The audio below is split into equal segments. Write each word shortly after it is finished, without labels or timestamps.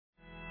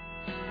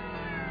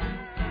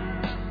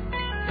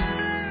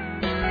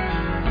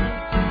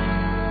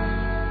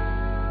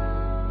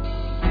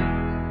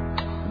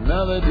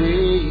another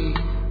day,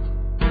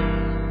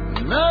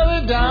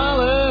 another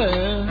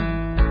dollar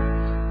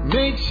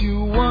makes you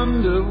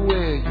wonder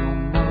where your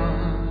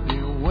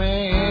money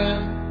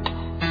went.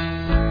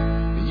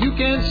 You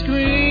can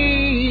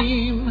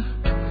scream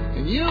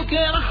and you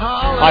can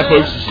holler. Hi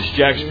folks, this is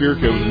Jack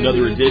Spirko with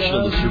another edition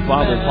of the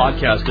Survival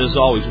Podcast. As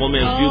always, one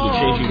man's view of the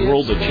changing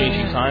world, the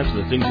changing times, and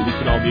the things that we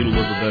can all do to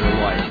live a better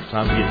life. If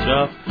times get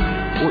tough,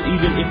 or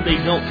even if they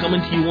don't,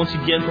 coming to you once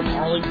again from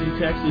Arlington,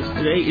 Texas.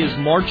 Today is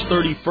March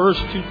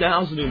 31st,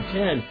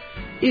 2010.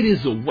 It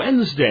is a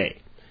Wednesday,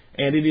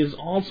 and it is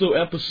also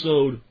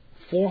episode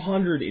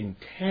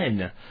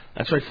 410.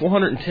 That's right,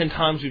 410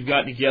 times we've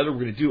gotten together.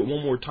 We're going to do it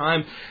one more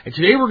time. And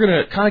today we're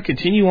going to kind of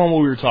continue on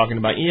what we were talking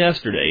about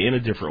yesterday in a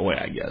different way,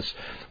 I guess.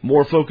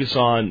 More focus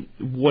on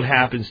what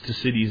happens to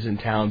cities and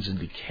towns in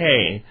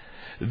decay.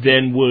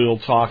 Then we'll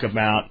talk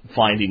about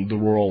finding the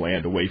rural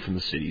land away from the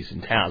cities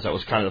and towns. That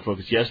was kind of the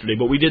focus yesterday.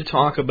 But we did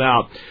talk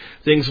about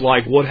things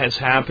like what has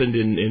happened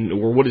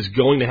or what is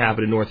going to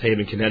happen in North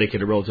Haven,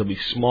 Connecticut, a relatively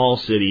small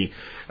city,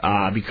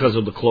 because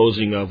of the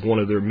closing of one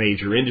of their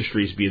major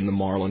industries, being the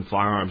Marlin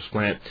firearms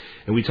plant.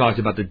 And we talked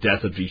about the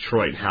death of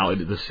Detroit, how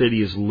the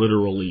city is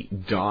literally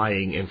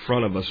dying in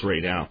front of us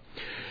right now.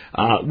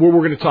 What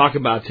we're going to talk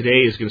about today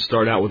is going to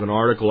start out with an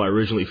article I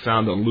originally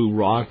found on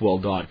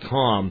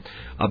LouRockwell.com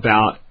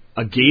about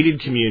a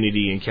gated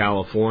community in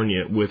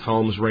California with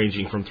homes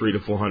ranging from $300,000 to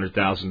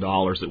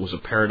 $400,000 that was a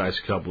paradise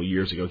a couple of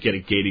years ago. Get a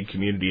gated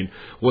community and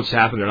what's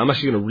happened there. And I'm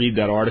actually going to read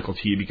that article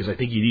to you because I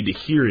think you need to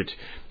hear it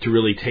to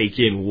really take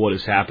in what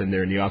has happened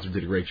there, and the author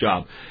did a great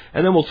job.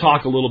 And then we'll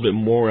talk a little bit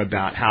more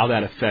about how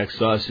that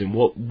affects us and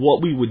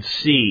what we would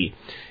see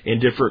in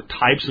different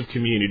types of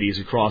communities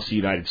across the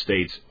United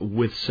States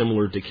with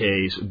similar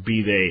decays,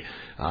 be they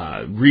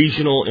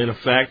regional in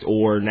effect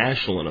or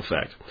national in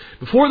effect.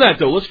 Before that,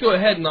 though, let's go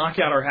ahead and knock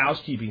out our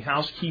housekeeping.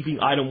 Housekeeping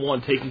item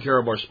one, taking care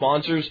of our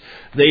sponsors.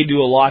 They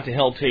do a lot to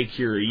help take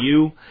care of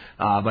you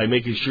by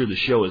making sure the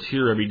show is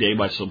here every day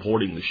by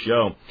supporting the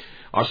show.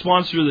 Our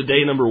sponsor of the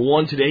day, number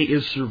one today,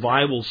 is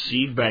Survival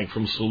Seed Bank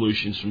from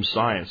Solutions from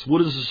Science. What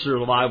is a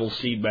Survival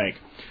Seed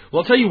Bank?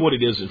 Well, I'll tell you what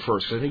it is at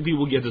first, because I think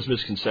people get this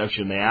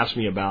misconception. They ask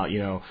me about,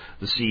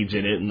 the seeds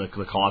in it and the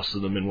cost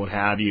of them and what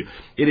have you.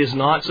 It is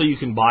not so you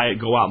can buy it,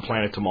 go out and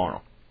plant it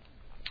tomorrow.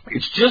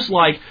 It's just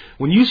like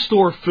when you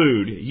store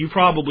food, you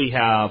probably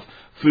have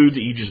food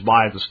that you just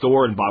buy at the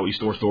store and buy what you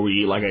store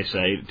we eat, like I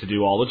say, to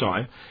do all the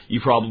time.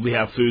 You probably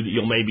have food that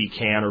you'll maybe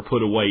can or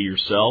put away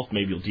yourself.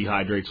 Maybe you'll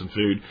dehydrate some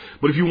food.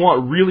 But if you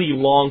want really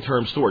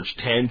long-term storage,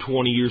 10,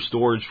 20-year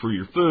storage for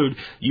your food,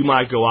 you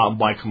might go out and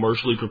buy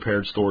commercially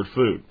prepared stored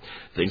food.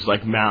 Things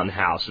like Mountain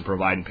House and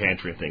Providing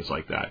Pantry and things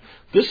like that.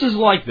 This is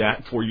like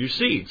that for your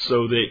seeds,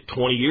 so that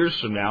 20 years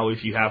from now,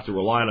 if you have to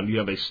rely on them, you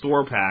have a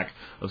store pack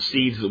of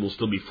seeds that will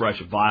still be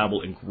fresh,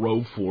 viable, and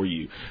grow for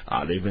you.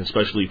 They've been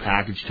specially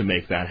packaged to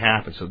make that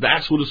happen. So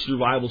that's what a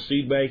Survival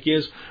Seed Bank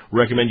is.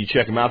 Recommend you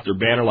check them out. Their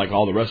banner, like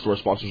all the rest of our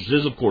sponsors,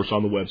 is, of course,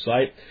 on the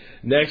website.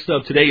 Next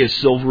up today is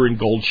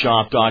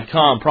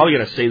silverandgoldshop.com. Probably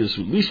going to say this at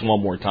least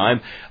one more time.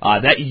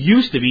 That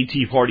used to be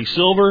Tea Party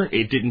Silver.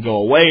 It didn't go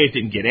away. It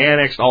didn't get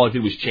annexed. All it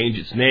did was change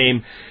its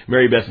name.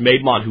 Mary Beth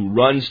Maidmont, who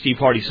runs Tea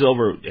Party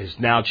Silver, has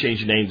now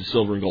changed the name to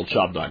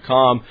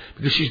silverandgoldshop.com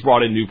because she's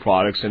brought in new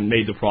products and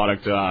made the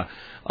product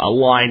a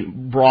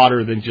line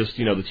broader than just,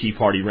 the Tea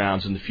Party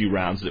rounds and the few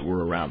rounds that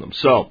were around them.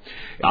 So,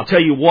 I'll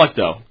tell you what,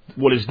 though.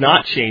 What has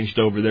not changed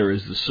over there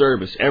is the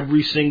service.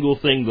 Every single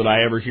thing that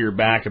I ever hear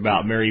back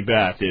about Mary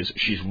Beth is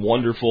she's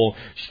wonderful,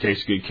 she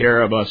takes good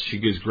care of us, she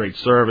gives great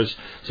service.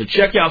 So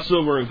check out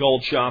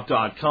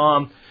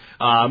silverandgoldshop.com.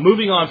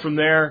 Moving on from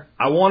there,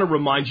 I want to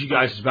remind you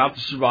guys about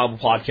the Survival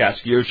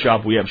Podcast Gear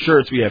Shop. We have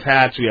shirts, we have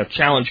hats, we have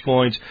challenge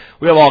coins,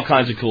 we have all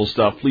kinds of cool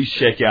stuff. Please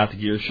check out the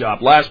Gear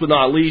Shop. Last but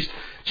not least,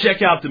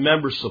 check out the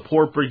Members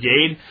Support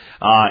Brigade.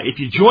 If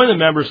you join the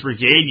Members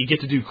Brigade, you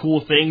get to do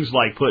cool things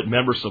like put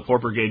Member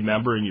Support Brigade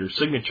member in your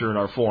signature in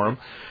our forum.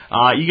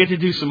 You get to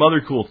do some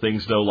other cool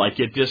things, though, like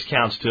get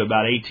discounts to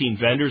about 18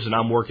 vendors, and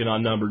I'm working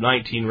on number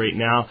 19 right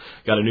now.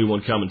 Got a new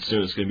one coming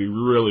soon. It's going to be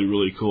really,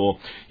 really cool.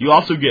 You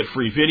also get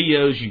free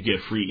videos. You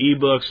get free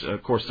ebooks.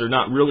 Of course, they're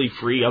not really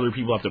free. Other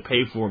people have to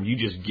pay for them. You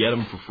just get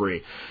them for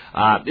free.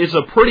 It's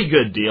a pretty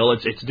good deal.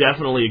 It's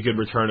definitely a good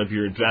return of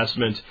your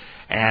investment.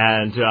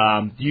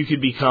 And you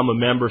could become a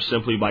member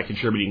simply by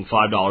contributing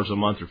 $5 a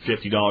month or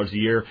 $50 a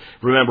year.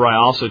 Remember, I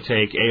also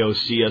take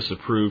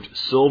AOCS-approved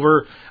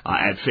silver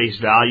at face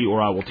value,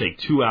 or I will take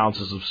 2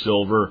 ounces of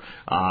silver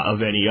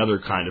of any other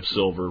kind of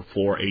silver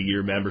for a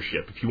year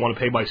membership. If you want to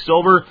pay by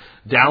silver,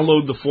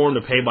 download the form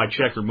to pay by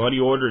check or money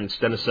order.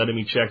 Instead of sending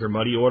me check or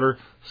money order,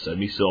 send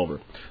me silver.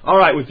 All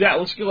right, with that,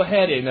 let's go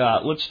ahead and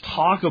let's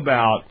talk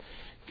about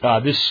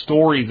this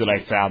story that I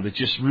found that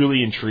just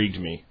really intrigued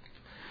me.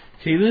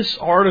 Okay, this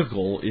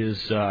article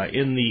is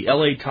in the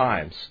LA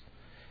Times,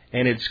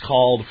 and it's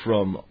called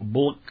From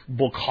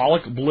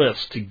Bucolic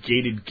Bliss to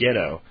Gated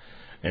Ghetto.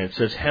 And it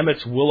says,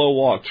 Hemet's Willow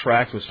Walk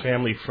tract was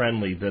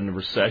family-friendly, then the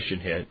recession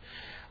hit.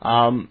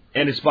 And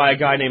it's by a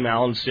guy named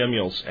Alan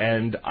Samuels.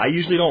 And I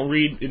usually don't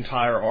read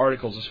entire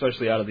articles,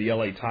 especially out of the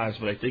LA Times,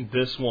 but I think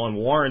this one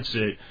warrants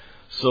it.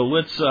 So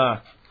let's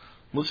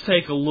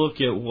take a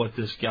look at what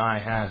this guy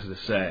has to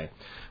say.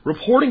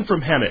 Reporting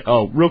from Hemet.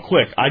 Oh, real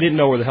quick, I didn't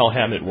know where the hell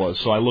Hemet was,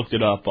 so I looked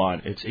it up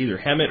on, it's either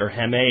Hemet or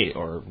Heme,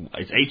 or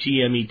it's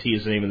Hemet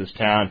is the name of this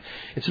town.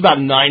 It's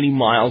about 90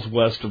 miles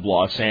west of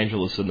Los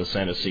Angeles in the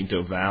San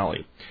Jacinto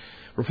Valley.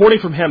 Reporting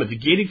from Hemet, the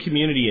gated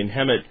community in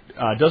Hemet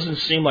doesn't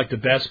seem like the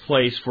best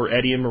place for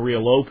Eddie and Maria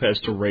Lopez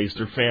to raise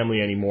their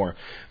family anymore.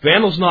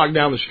 Vandals knocked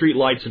down the street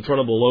lights in front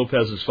of the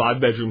Lopez's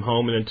 5-bedroom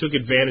home and then took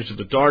advantage of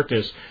the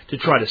darkness to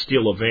try to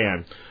steal a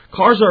van.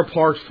 Cars are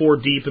parked 4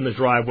 deep in the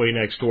driveway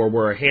next door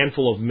where a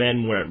handful of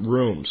men rent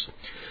rooms.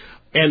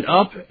 And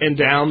up and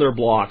down their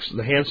blocks,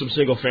 the handsome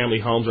single-family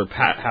homes have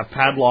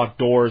padlocked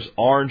doors,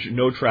 orange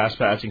no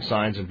trespassing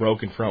signs, and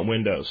broken front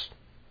windows.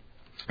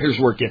 Here's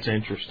where it gets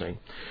interesting.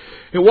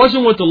 It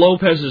wasn't what the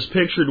Lopez's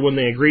pictured when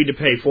they agreed to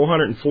pay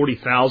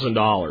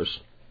 $440,000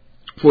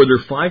 for their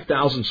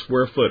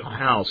 5,000-square-foot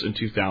house in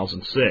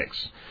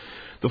 2006.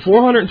 The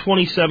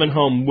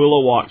 427-home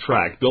Willow Walk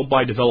tract, built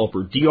by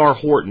developer D.R.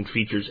 Horton,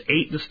 features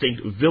 8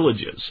 distinct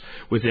villages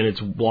within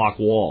its block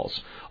walls.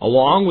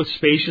 Along with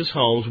spacious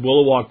homes,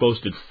 Willow Walk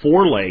boasted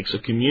 4 lakes, a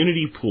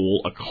community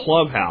pool, a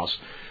clubhouse,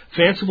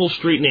 fanciful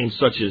street names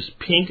such as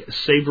Pink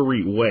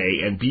Savory Way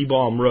and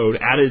Bee-Balm Road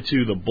added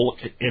to the book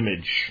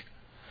image.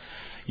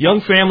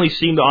 Young families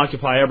seem to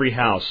occupy every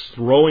house,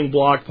 throwing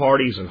block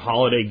parties and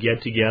holiday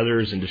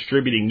get-togethers and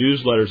distributing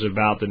newsletters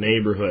about the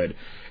neighborhood,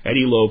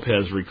 Eddie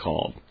Lopez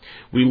recalled.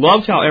 We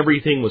loved how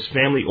everything was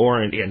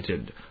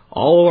family-oriented.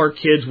 All of our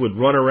kids would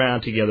run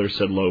around together,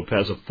 said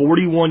Lopez, a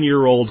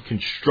 41-year-old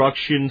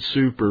construction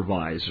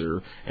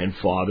supervisor and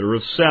father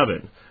of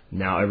 7.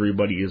 Now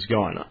everybody is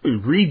gone. I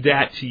read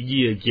that to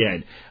you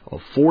again. A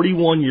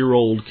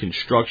 41-year-old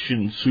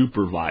construction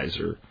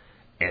supervisor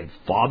and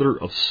father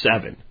of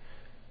 7.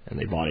 And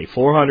they bought a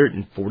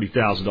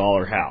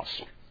 $440,000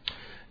 house.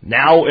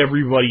 Now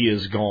everybody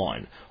is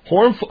gone.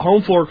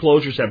 Home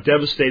foreclosures have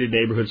devastated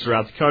neighborhoods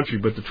throughout the country,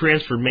 but the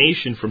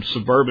transformation from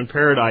suburban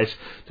paradise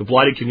to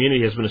blighted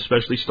community has been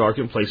especially stark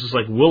in places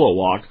like Willow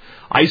Walk,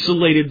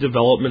 isolated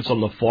developments on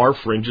the far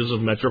fringes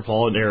of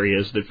metropolitan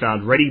areas that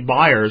found ready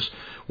buyers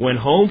when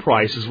home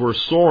prices were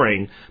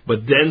soaring,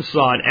 but then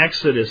saw an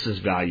exodus as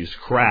values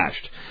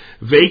crashed.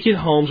 Vacant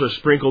homes are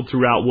sprinkled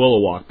throughout Willow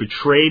Walk,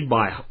 betrayed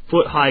by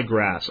foot-high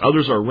grass.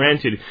 Others are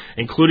rented,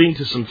 including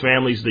to some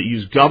families that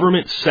use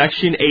government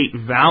Section 8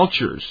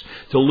 vouchers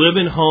to live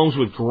in homes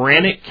with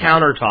granite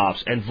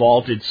countertops and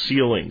vaulted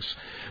ceilings.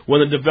 When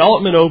the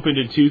development opened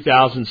in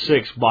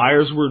 2006,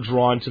 buyers were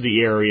drawn to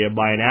the area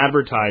by an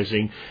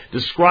advertising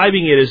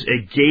describing it as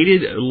a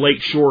gated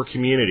lakeshore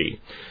community.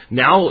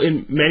 Now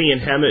many in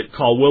Hemet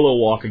call Willow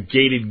Walk a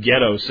gated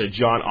ghetto, said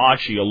John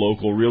Oshie, a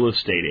local real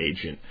estate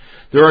agent.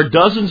 There are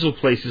dozens of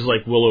places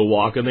like Willow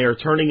Walk, and they are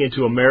turning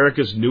into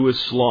America's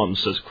newest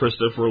slums, says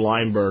Christopher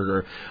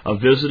Lineberger, a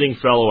visiting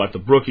fellow at the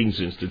Brookings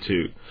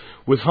Institute.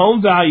 With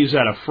home values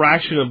at a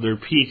fraction of their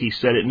peak, he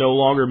said it no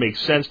longer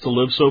makes sense to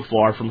live so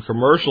far from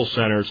commercial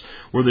centers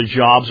where the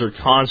jobs are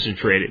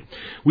concentrated.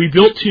 We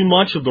built too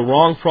much of the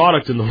wrong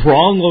product in the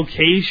wrong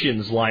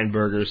locations,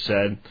 Lineberger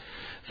said.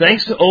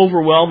 Thanks to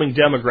overwhelming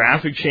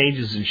demographic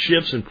changes and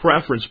shifts in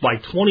preference, by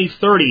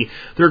 2030,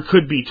 there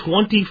could be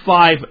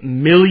 25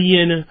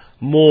 million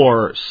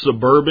more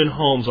suburban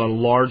homes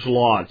on large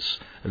lots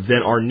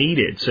than are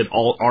needed, said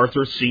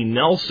Arthur C.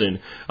 Nelson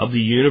of the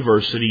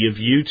University of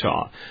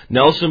Utah.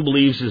 Nelson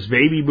believes as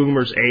baby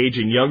boomers age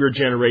and younger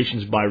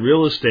generations buy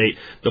real estate,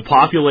 the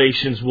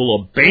populations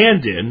will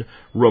abandon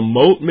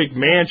remote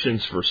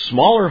McMansions for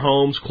smaller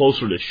homes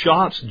closer to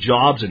shops,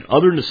 jobs, and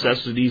other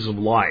necessities of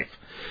life.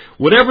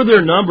 Whatever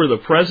their number, the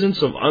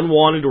presence of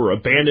unwanted or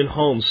abandoned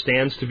homes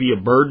stands to be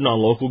a burden on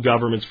local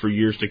governments for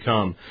years to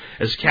come.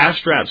 As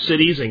cash-strapped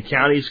cities and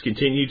counties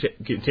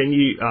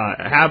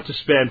have to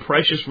spend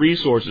precious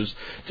resources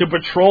to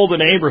patrol the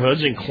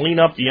neighborhoods and clean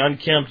up the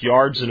unkempt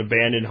yards and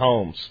abandoned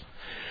homes.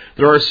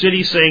 There are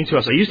cities saying to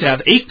us, I used to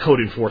have 8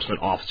 code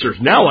enforcement officers.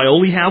 Now I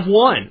only have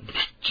 1.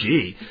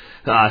 Gee.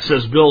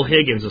 Says Bill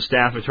Higgins, a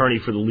staff attorney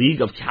for the League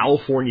of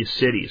California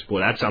Cities. Boy,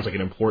 that sounds like an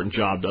important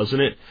job,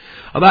 doesn't it?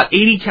 About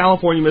 80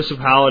 California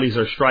municipalities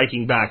are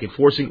striking back,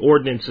 enforcing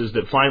ordinances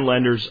that fine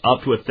lenders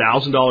up to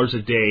 $1,000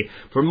 a day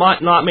for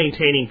not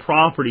maintaining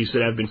properties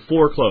that have been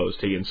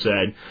foreclosed, Higgins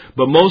said.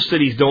 But most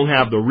cities don't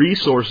have the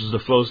resources to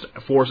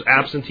force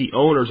absentee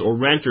owners or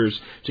renters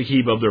to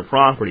keep up their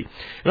property.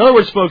 In other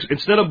words, folks,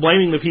 instead of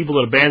blaming the people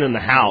that abandoned the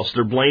house,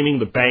 they're blaming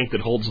the bank that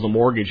holds the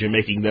mortgage and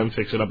making them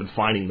fix it up and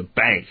finding the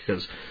bank,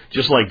 because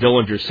just like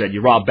Dillinger said,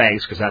 you rob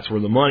banks because that's where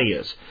the money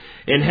is.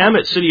 In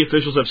Hemet, city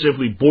officials have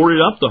simply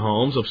boarded up the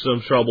homes of some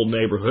troubled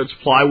neighborhoods.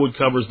 Plywood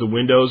covers the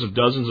windows of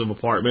dozens of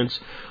apartments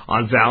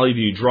on Valley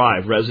View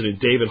Drive. Resident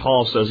David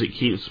Hall says it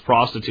keeps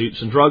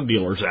prostitutes and drug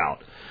dealers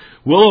out.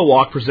 Willow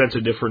Walk presents a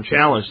different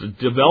challenge. The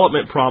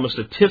development promised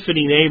a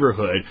Tiffany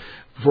neighborhood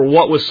for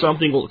what was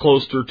something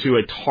closer to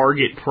a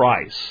target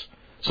price.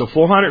 So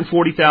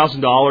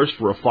 $440,000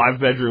 for a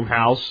 5-bedroom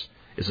house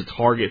is a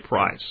Target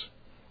price.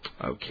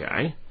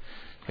 Okay.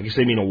 I guess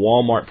they mean a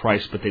Walmart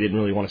price, but they didn't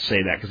really want to say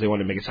that because they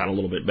wanted to make it sound a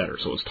little bit better.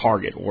 So it's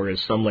Target,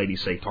 whereas some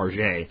ladies say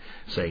Target,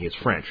 saying it's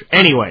French.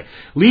 Anyway,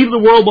 leave the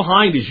world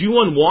behind as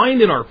you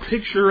unwind in our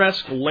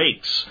picturesque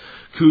lakes.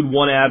 Cooed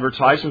won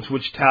advertisements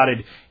which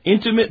touted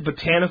intimate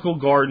botanical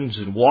gardens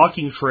and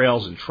walking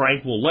trails and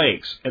tranquil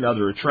lakes and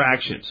other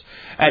attractions.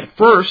 At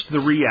first, the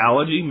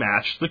reality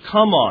matched the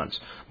come-ons.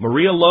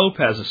 Maria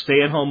Lopez, a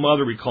stay-at-home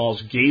mother,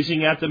 recalls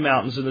gazing at the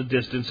mountains in the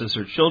distance as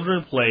her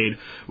children played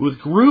with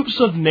groups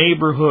of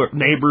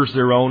neighbors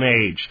their own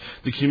age.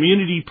 The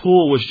community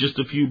pool was just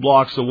a few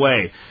blocks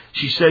away.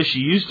 She says she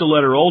used to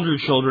let her older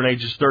children,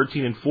 ages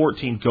 13 and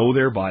 14, go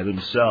there by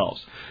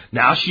themselves.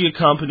 Now she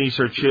accompanies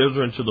her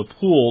children to the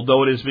pool,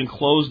 though it has been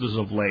closed as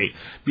of late,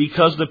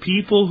 because the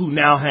people who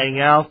now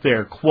hang out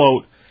there,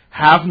 quote,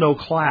 have no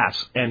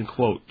class, end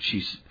quote,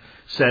 she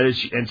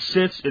says, and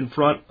sits in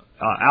front,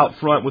 out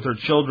front with her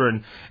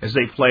children as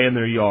they play in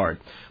their yard.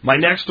 My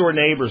next-door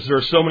neighbors, there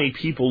are so many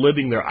people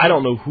living there, I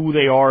don't know who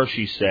they are,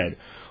 she said.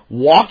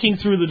 Walking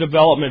through the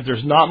development,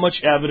 there's not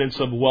much evidence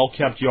of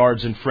well-kept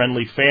yards and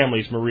friendly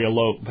families, Maria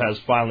Lopez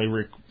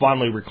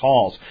fondly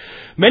recalls.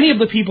 Many of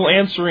the people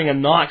answering a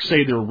knock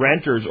say they're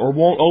renters or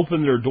won't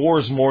open their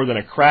doors more than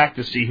a crack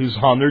to see who's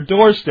on their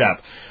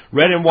doorstep.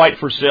 Red and white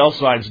for sale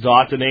signs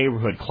dot the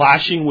neighborhood,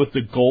 clashing with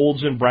the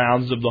golds and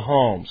browns of the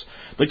homes.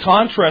 The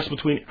contrast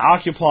between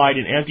occupied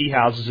and empty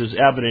houses is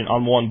evident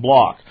on one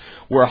block,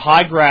 where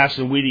high grass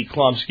and weedy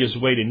clumps gives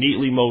way to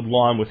neatly mowed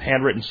lawn with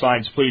handwritten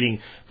signs pleading,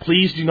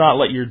 "Please do not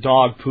let your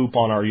dog poop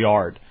on our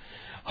yard."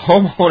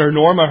 Homeowner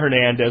Norma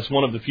Hernandez,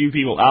 one of the few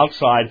people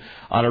outside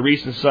on a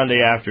recent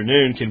Sunday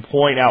afternoon, can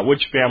point out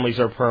which families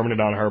are permanent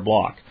on her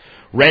block.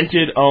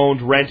 Rented,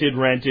 owned, rented,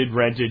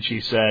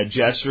 she said,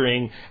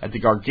 gesturing at the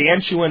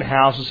gargantuan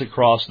houses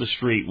across the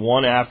street,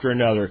 one after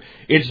another.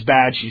 It's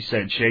bad, she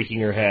said, shaking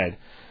her head.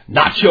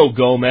 Nacho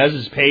Gomez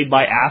is paid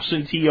by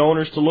absentee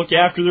owners to look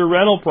after their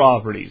rental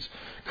properties.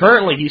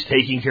 Currently, he's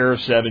taking care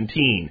of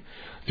 17.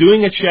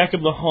 Doing a check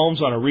of the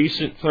homes on a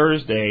recent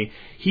Thursday,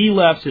 he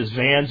left his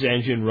van's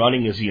engine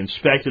running as he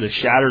inspected a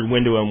shattered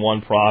window in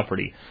one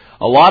property.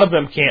 A lot of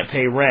them can't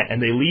pay rent,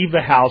 and they leave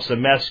the house a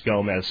mess,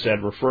 Gomez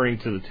said, referring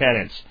to the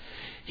tenants.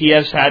 He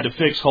has had to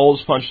fix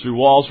holes, punch through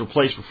walls,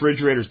 replace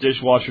refrigerators,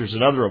 dishwashers,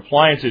 and other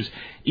appliances,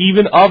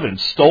 even ovens,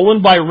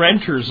 stolen by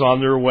renters on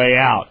their way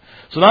out.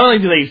 So not only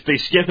do they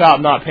skip out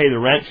and not pay the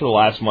rent for the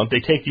last month, they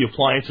take the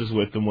appliances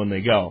with them when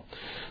they go.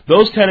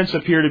 Those tenants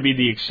appear to be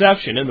the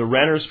exception, and the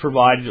renters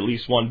provided at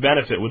least one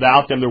benefit.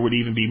 Without them, there would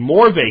even be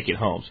more vacant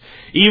homes.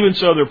 Even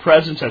so, their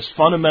presence has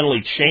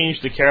fundamentally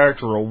changed the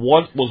character of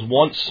what was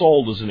once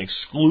sold as an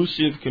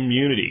exclusive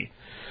community.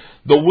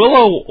 The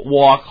Willow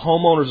Walk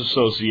Homeowners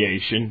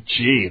Association,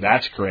 gee,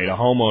 that's great, a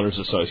homeowners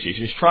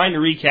association, is trying to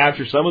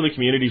recapture some of the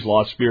community's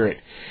lost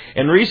spirit.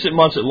 In recent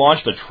months, it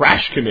launched a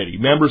trash committee.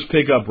 Members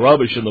pick up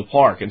rubbish in the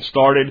park and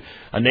started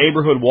a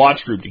neighborhood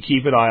watch group to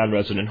keep an eye on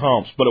resident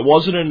homes. But it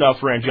wasn't enough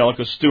for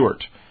Angelica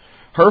Stewart.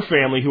 Her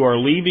family, who are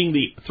leaving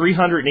the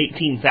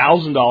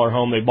 $318,000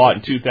 home they bought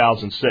in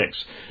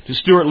 2006. To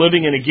Stewart,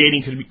 living in a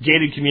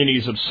gated community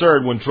is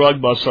absurd when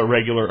drug busts are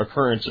regular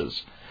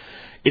occurrences.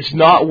 It's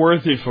not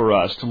worth it for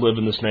us to live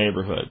in this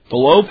neighborhood. The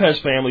Lopez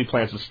family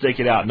plans to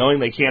stick it out, knowing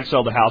they can't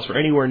sell the house for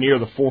anywhere near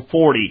the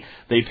 $440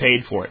 they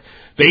paid for it.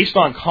 Based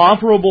on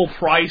comparable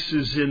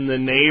prices in the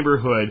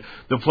neighborhood,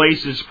 the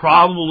place is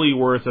probably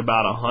worth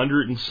about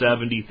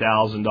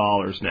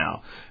 $170,000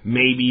 now,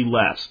 maybe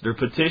less. They're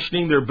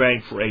petitioning their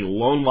bank for a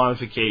loan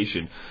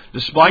modification.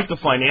 Despite the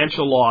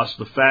financial loss,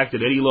 the fact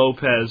that Eddie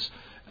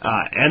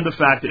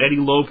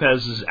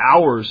Lopez's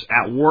hours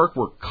at work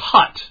were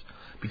cut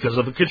because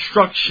of a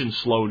construction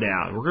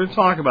slowdown. We're going to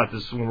talk about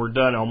this when we're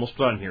done, almost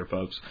done here,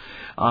 folks.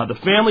 The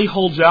family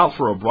holds out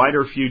for a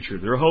brighter future.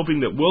 They're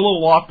hoping that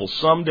Willow Walk will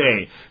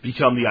someday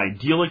become the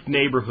idyllic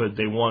neighborhood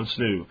they once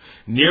knew,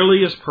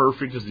 nearly as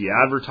perfect as the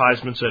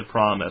advertisements had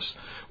promised.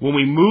 When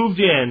we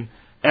moved in,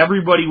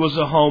 everybody was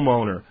a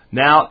homeowner.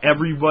 Now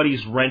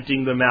everybody's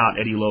renting them out,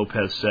 Eddie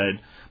Lopez said.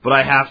 But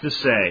I have to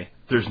say,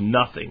 there's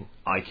nothing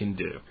I can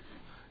do.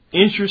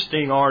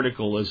 Interesting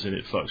article, isn't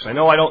it, folks? I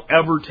know I don't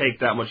ever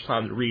take that much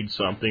time to read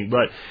something,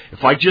 but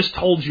if I just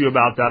told you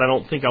about that, I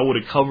don't think I would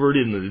have covered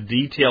in the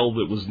detail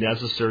that was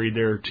necessary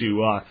there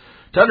to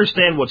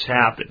understand what's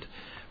happened.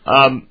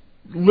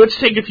 Let's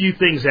take a few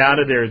things out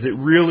of there that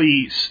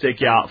really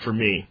stick out for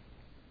me.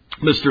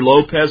 Mr.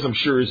 Lopez, I'm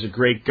sure, is a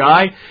great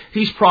guy.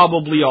 He's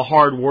probably a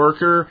hard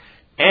worker.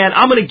 And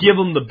I'm going to give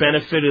him the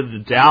benefit of the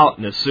doubt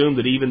and assume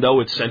that even though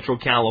it's Central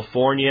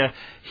California,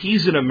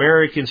 he's an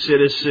American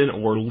citizen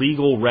or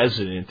legal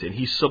resident, and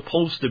he's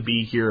supposed to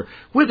be here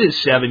with his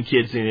 7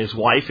 kids and his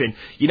wife. And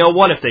you know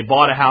what? If they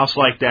bought a house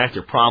like that,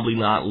 they're probably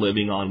not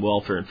living on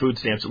welfare and food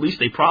stamps. At least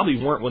they probably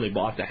weren't when they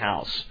bought the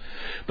house.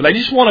 But I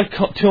just want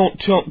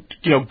to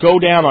go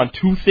down on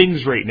 2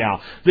 things right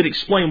now that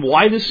explain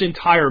why this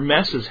entire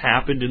mess has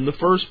happened in the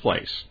first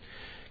place.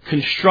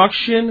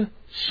 Construction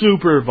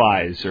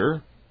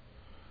supervisor,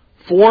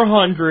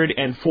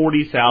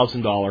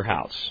 $440,000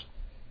 house.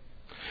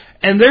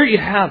 And there you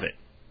have it.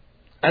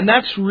 And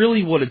that's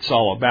really what it's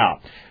all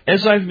about.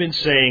 As I've been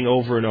saying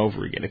over and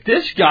over again, if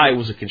this guy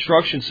was a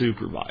construction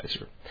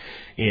supervisor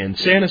in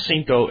San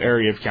Jacinto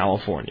area of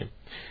California,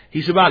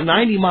 he's about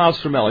 90 miles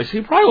from LA, so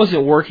he probably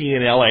wasn't working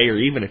in LA or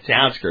even at the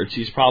outskirts.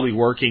 He's probably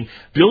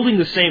building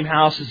the same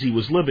house as he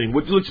was living.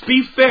 Let's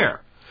be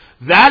fair.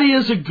 That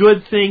is a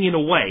good thing in a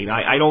way.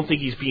 I don't think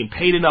he's being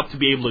paid enough to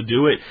be able to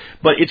do it,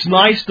 but it's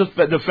nice the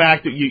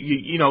fact that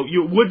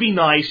it would be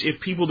nice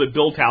if people that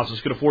built houses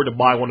could afford to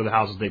buy one of the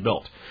houses they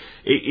built.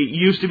 It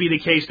used to be the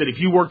case that if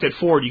you worked at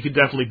Ford, you could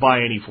definitely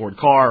buy any Ford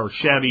car or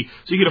Chevy,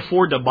 so you could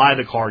afford to buy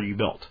the car you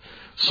built.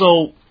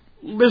 So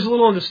there's a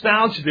little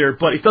nostalgia there,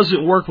 but it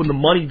doesn't work when the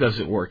money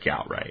doesn't work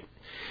out right.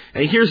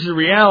 And here's the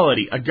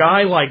reality. A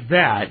guy like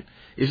that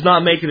is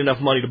not making enough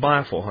money to buy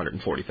a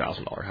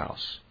 $440,000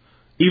 house.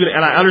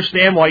 And I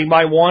understand why he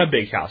might want a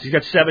big house. He's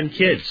got 7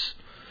 kids.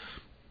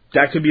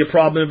 That could be a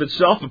problem of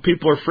itself, but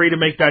people are free to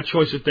make that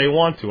choice if they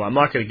want to. I'm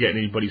not going to get in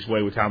anybody's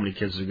way with how many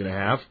kids they're going to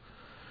have.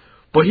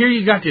 But here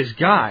you got this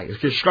guy, this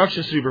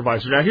construction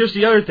supervisor. Now, here's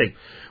the other thing.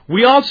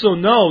 We also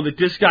know that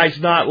this guy's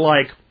not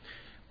like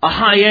a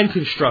high-end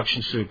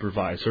construction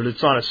supervisor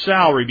that's on a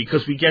salary,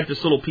 because we get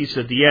this little piece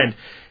at the end.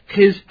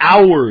 His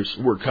hours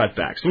were cut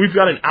back. So we've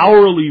got an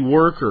hourly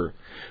worker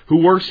who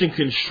works in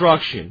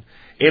construction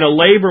in a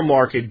labor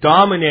market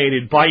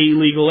dominated by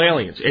illegal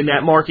aliens. In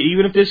that market,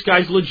 even if this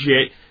guy's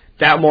legit,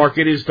 that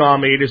market is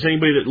dominated, as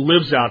anybody that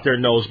lives out there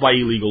knows, by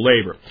illegal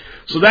labor.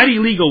 So that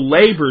illegal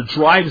labor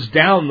drives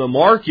down the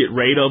market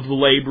rate of the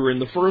labor in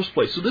the first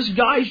place. So this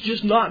guy's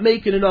just not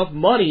making enough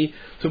money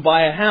to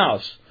buy a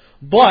house.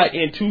 But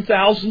in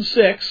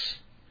 2006,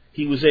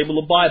 he was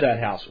able to buy that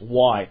house.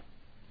 Why?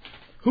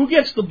 Who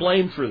gets the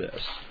blame for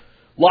this?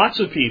 Lots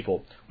of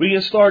people. We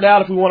can start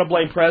out, if we want to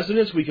blame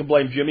presidents, we can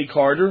blame Jimmy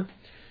Carter.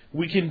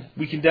 We can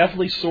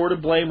definitely sort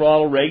of blame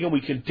Ronald Reagan.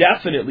 We can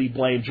definitely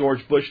blame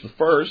George Bush the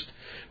first.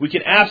 We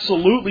can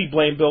absolutely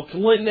blame Bill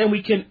Clinton, and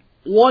we can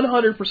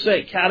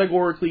 100%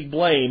 categorically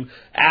blame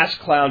ass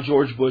clown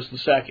George Bush the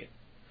second.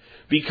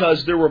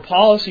 Because there were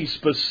policies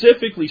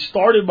specifically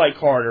started by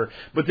Carter,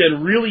 but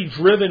then really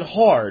driven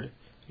hard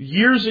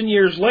years and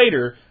years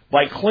later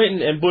by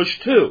Clinton and Bush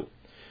too,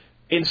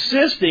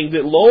 insisting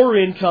that lower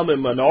income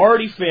and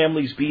minority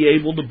families be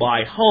able to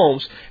buy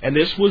homes, and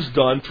this was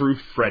done through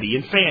Freddie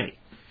and Fannie.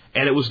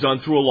 And it was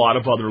done through a lot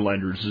of other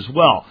lenders as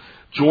well.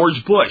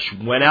 George Bush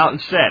went out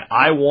and said,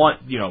 I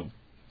want,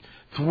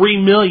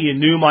 3 million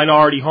new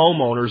minority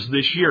homeowners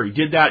this year. He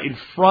did that in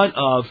front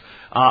of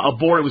a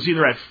board. It was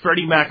either at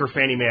Freddie Mac or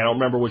Fannie Mae. I don't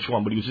remember which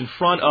one, but he was in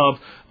front of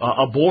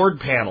a board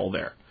panel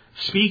there,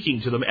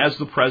 speaking to them as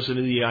the President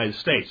of the United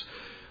States.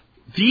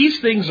 These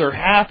things are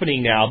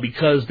happening now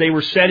because they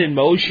were set in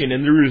motion,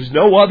 and there is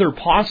no other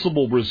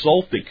possible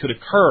result that could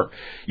occur.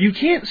 You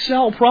can't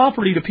sell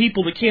property to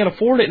people that can't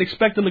afford it and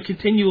expect them to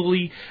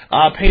continually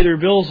pay their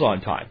bills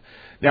on time.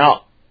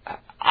 Now,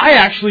 I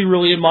actually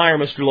really admire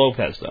Mr.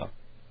 Lopez, though.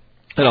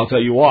 And I'll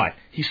tell you why.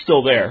 He's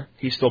still there.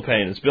 He's still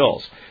paying his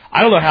bills.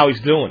 I don't know how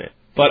he's doing it,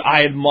 but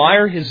I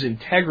admire his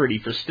integrity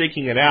for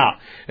sticking it out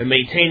and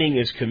maintaining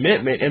his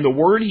commitment and the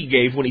word he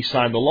gave when he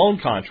signed the loan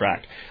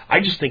contract.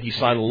 I just think he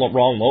signed the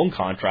wrong loan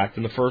contract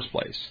in the first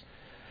place.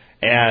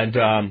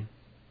 And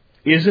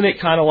isn't it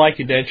kind of like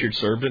indentured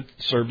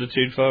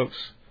servitude, folks?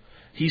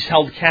 He's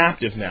held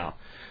captive now.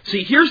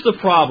 See, here's the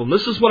problem.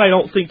 This is what I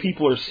don't think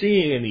people are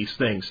seeing in these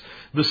things.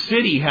 The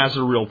city has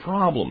a real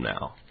problem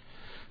now.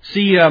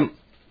 See,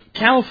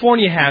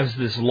 California has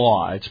this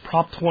law. It's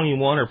Prop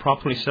 21 or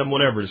Prop 27,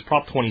 whatever it is,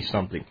 Prop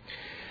 20-something.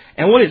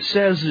 And what it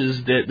says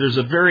is that there's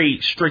a very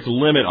strict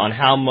limit on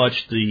how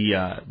much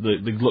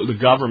the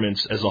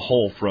governments as a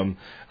whole, from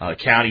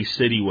county,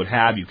 city, what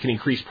have you, can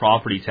increase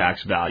property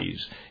tax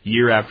values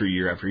year after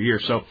year after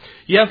year. So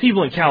you have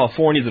people in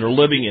California that are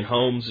living in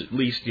homes, at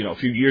least a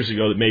few years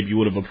ago, that maybe you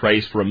would have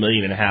appraised for $1.5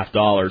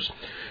 million,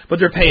 but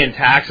they're paying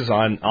taxes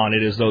on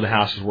it as though the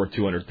house is worth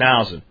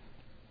 $200,000.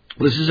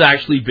 This has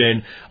actually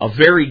been a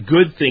very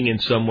good thing in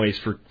some ways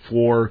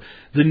for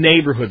the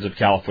neighborhoods of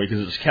California,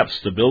 because it's kept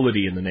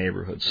stability in the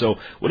neighborhood. So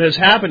what has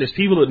happened is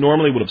people that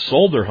normally would have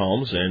sold their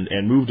homes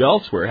and moved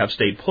elsewhere have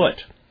stayed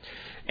put.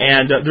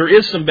 And there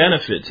is some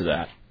benefit to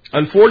that.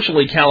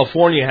 Unfortunately,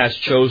 California has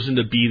chosen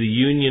to be the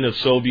Union of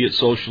Soviet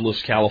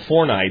Socialist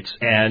Californites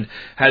and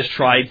has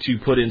tried to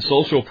put in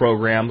social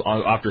program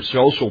after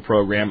social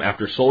program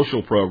after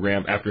social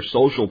program after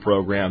social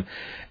program,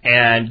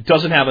 and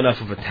doesn't have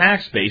enough of a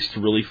tax base to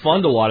really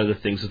fund a lot of the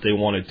things that they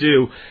want to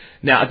do.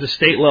 Now, at the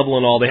state level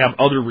and all, they have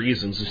other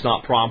reasons. It's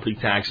not property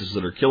taxes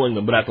that are killing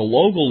them. But at the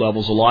local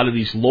levels, a lot of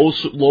these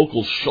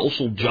local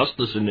social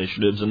justice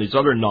initiatives and these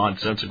other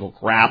nonsensical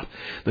crap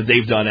that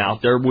they've done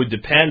out there would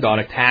depend on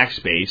a tax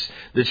base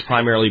that's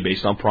primarily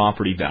based on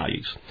property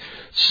values.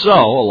 So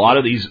a lot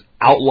of these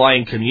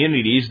outlying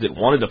communities that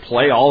wanted to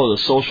play all of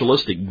the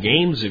socialistic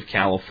games of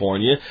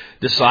California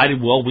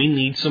decided, well, we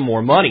need some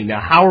more money.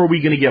 Now, how are we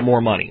going to get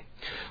more money?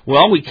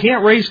 Well, we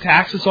can't raise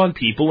taxes on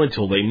people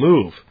until they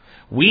move.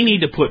 we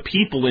need to put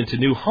people into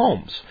new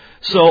homes.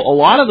 So a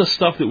lot of the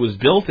stuff that was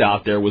built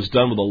out there was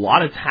done with a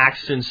lot of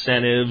tax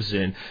incentives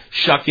and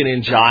shucking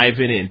and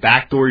jiving and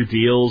backdoor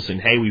deals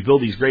and, hey, we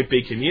build these great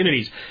big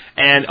communities.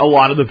 And a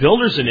lot of the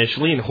builders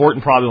initially, and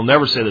Horton probably will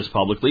never say this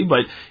publicly,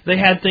 but they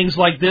had things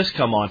like this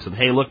come on to them.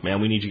 Hey, look,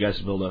 man, we need you guys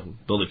to build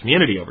a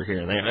community over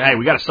here. And they, hey,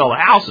 we got to sell the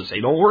houses.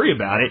 Hey, don't worry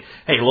about it.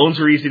 Hey, loans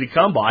are easy to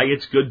come by.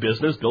 It's good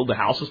business. Build the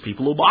houses.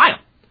 People will buy them.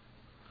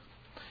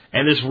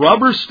 And this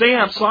rubber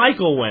stamp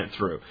cycle went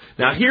through.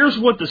 Now, here's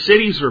what the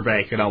cities are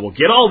banking on. We'll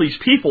get all these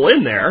people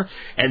in there,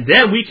 and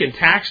then we can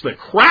tax the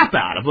crap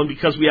out of them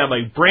because we have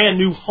a brand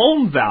new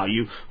home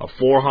value of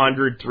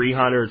 $400,000,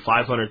 $300,000,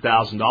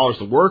 $500,000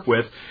 to work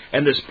with,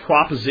 and this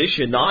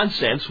proposition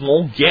nonsense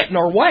won't get in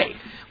our way.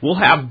 We'll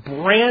have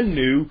brand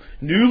new,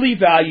 newly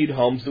valued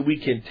homes that we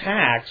can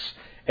tax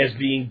as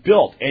being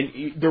built.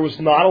 And there was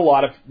not a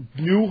lot of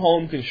new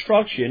home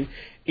construction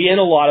in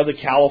a lot of the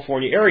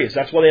California areas.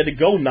 That's why they had to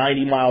go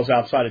 90 miles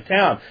outside of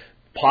town.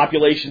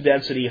 Population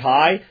density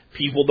high,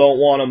 people don't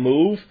want to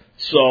move,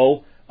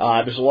 so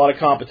there's a lot of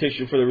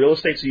competition for the real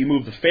estate, so you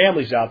move the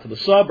families out to the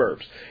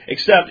suburbs.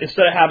 Except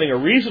instead of having a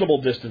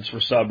reasonable distance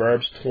for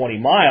suburbs, 20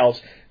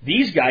 miles,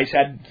 these guys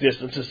had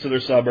distances to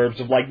their suburbs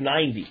of like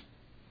 90.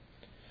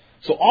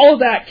 So all of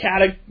that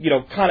kind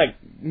of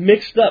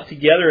mixed up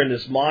together in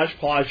this mosh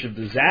podge of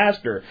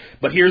disaster.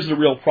 But here's the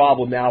real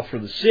problem now for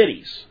the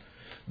cities.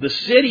 The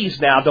cities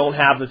now don't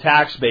have the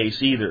tax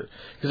base either.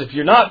 Because if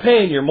you're not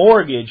paying your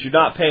mortgage, you're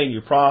not paying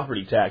your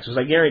property taxes.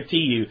 I guarantee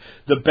you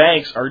the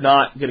banks are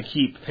not going to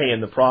keep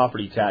paying the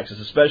property taxes,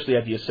 especially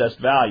at the assessed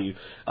value.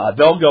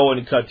 They'll go in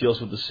and cut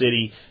deals with the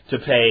city to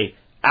pay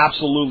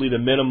absolutely the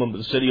minimum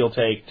the city will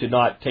take to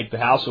not take the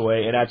house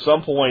away. And at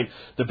some point,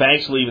 the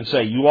banks will even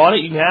say, you want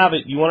it, you can have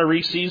it. You want to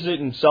re-seize it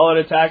and sell it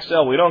at a tax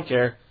sale? We don't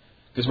care.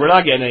 Because we're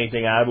not getting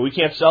anything out of it. We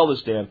can't sell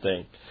this damn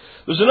thing.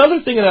 There's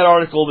another thing in that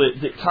article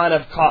that kind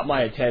of caught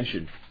my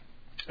attention.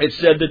 It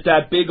said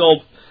that big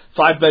old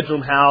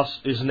 5-bedroom house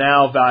is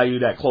now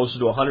valued at closer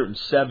to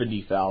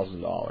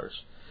 $170,000.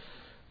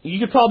 You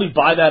could probably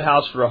buy that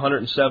house for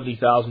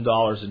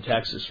 $170,000 in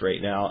Texas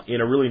right now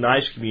in a really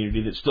nice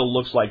community that still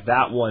looks like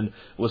that one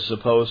was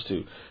supposed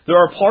to. There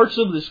are parts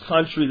of this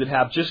country that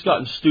have just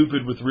gotten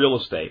stupid with real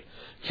estate.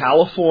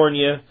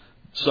 California,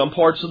 some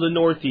parts of the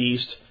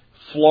Northeast,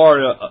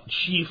 Florida,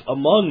 chief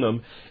among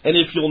them. And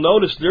if you'll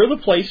notice, they're the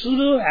places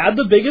that had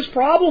the biggest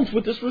problems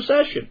with this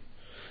recession.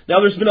 Now,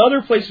 there's been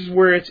other places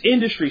where it's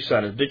industry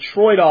centered.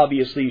 Detroit,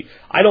 obviously,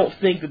 I don't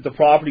think that the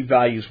property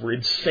values were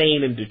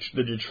insane in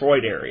the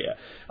Detroit area,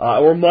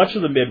 or much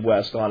of the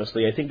Midwest,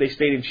 honestly. I think they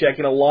stayed in check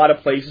in a lot of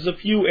places. A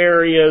few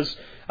areas,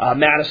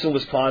 Madison,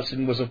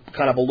 Wisconsin was a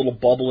kind of a little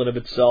bubble in of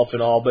itself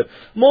and all, but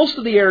most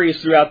of the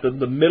areas throughout the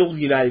middle of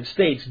the United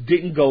States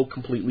didn't go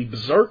completely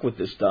berserk with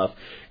this stuff.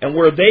 And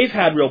where they've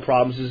had real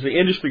problems is the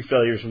industry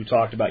failures we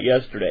talked about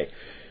yesterday.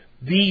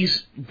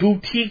 These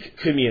boutique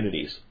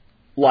communities,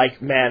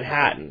 like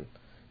Manhattan,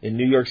 in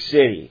New York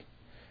City,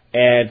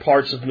 and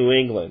parts of New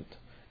England,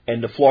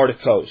 and the Florida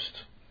coast,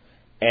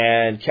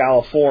 and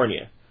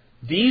California.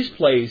 These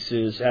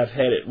places have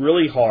hit it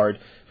really hard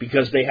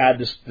because they had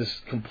this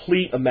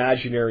complete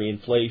imaginary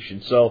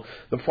inflation. So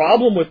the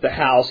problem with the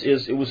house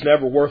is it was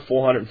never worth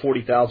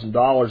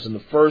 $440,000 in the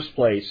first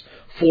place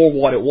for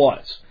what it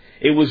was.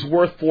 It was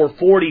worth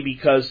 $440,000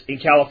 because in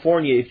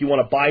California, if you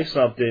want to buy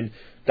something,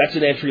 that's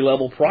an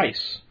entry-level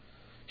price.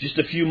 Just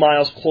a few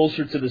miles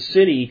closer to the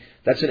city,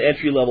 that's an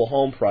entry-level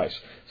home price.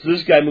 So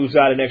this guy moves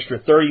out an extra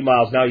 30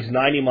 miles. Now he's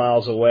 90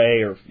 miles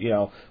away or,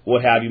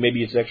 what have you.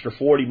 Maybe it's extra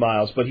 40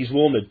 miles. But he's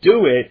willing to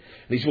do it.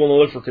 And he's willing to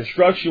look for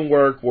construction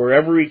work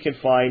wherever he can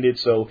find it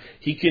so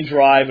he can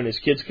drive and his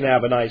kids can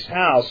have a nice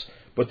house.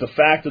 But the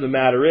fact of the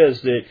matter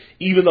is that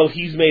even though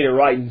he's made it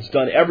right and he's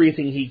done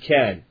everything he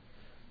can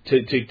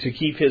to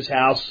keep his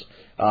house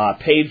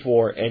paid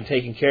for and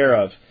taken care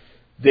of,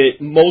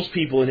 that most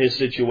people in his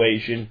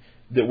situation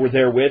that were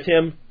there with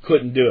him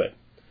couldn't do it.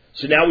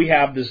 So now we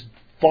have this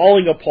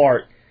falling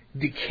apart,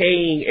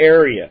 decaying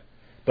area.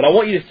 But I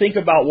want you to think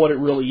about what it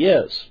really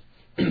is.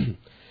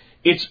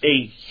 It's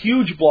a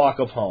huge block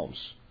of homes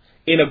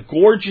in a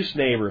gorgeous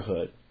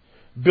neighborhood,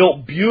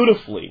 built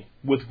beautifully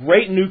with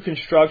great new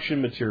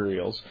construction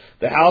materials.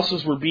 The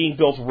houses were being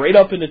built right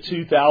up into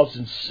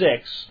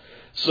 2006.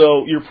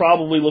 So you're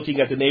probably looking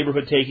at the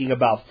neighborhood taking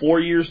about 4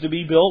 years to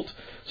be built.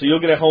 So you'll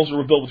get homes that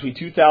were built between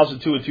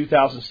 2002 and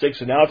 2006,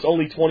 and now it's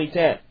only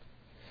 2010.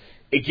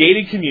 A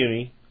gated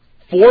community,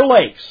 4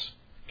 lakes,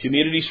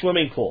 community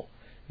swimming pool,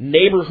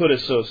 neighborhood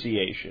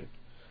association.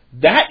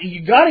 That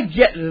you got to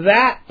get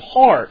that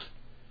part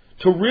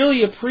to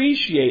really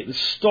appreciate the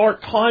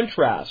stark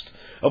contrast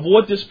of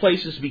what this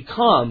place has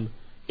become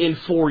in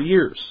 4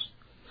 years.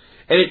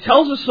 And it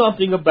tells us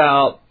something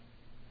about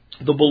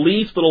the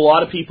belief that a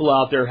lot of people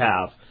out there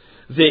have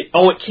that,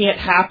 it can't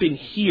happen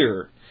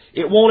here.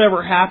 It won't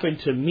ever happen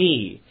to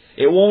me.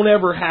 It won't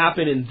ever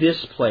happen in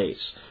this place.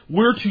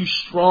 We're too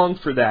strong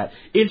for that.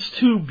 It's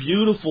too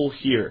beautiful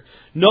here.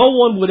 No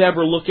one would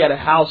ever look at a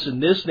house in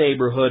this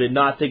neighborhood and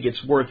not think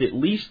it's worth at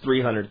least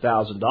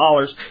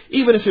 $300,000,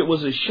 even if it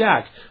was a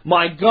shack.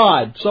 My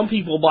God, some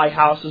people buy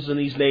houses in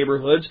these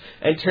neighborhoods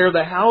and tear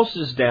the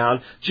houses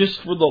down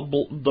just for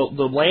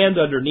the land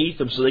underneath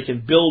them so they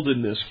can build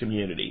in this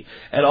community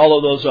and all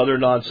of those other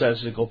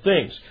nonsensical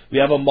things. We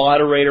have a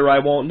moderator I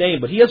won't name,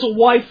 but he has a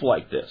wife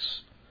like this,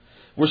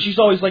 where she's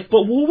always like,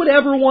 but who would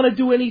ever want to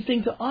do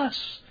anything to us?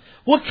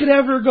 What could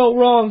ever go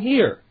wrong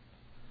here?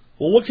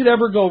 Well, what could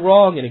ever go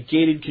wrong in a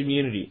gated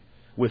community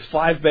with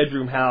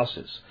 5-bedroom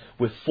houses,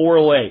 with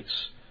 4 lakes,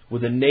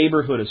 with a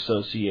neighborhood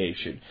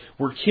association,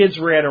 where kids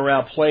ran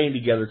around playing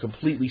together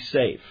completely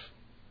safe?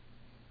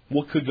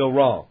 What could go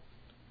wrong?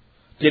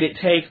 Did it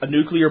take a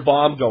nuclear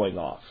bomb going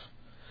off?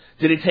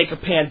 Did it take a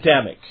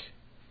pandemic?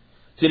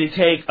 Did it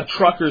take a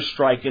trucker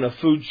strike and a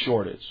food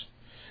shortage?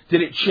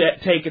 Did it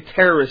take a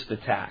terrorist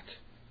attack?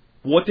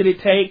 What did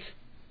it take?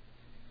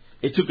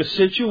 It took a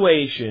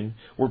situation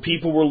where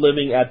people were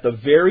living at the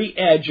very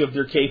edge of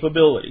their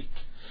capability.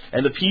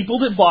 And the people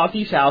that bought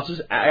these houses,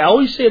 I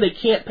always say they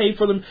can't pay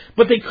for them,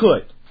 but they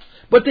could.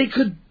 But they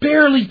could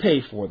barely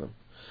pay for them.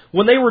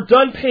 When they were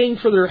done paying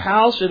for their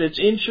house and its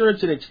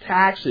insurance and its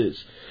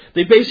taxes,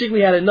 they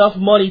basically had enough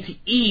money to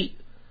eat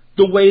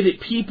the way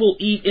that people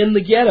eat in the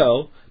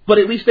ghetto, but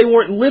at least they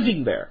weren't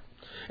living there.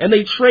 And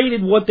they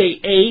traded what they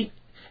ate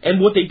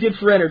and what they did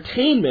for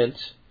entertainment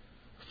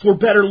for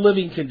better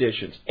living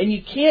conditions. And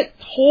you can't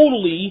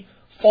totally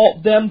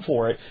fault them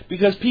for it,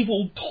 because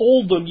people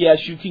told them,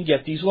 yes, you can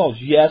get these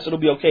loans. Yes, it'll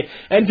be okay.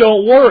 And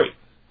don't worry.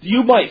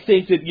 You might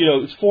think that,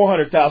 it's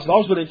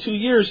 $400,000, but in 2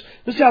 years,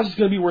 this house is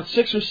going to be worth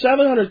 $600,000 or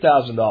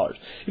 $700,000.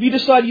 If you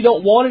decide you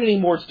don't want it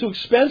anymore, it's too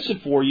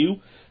expensive for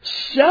you,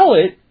 sell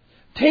it,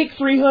 take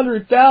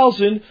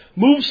 $300,000,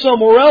 move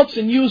somewhere else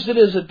and use it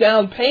as a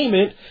down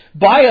payment.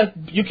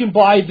 You can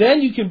buy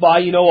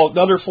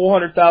another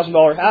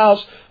 $400,000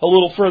 house a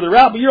little further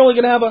out, but you're only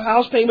going to have a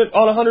house payment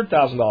on a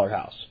 $100,000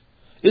 house.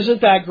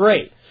 Isn't that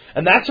great?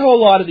 And that's how a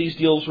lot of these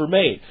deals were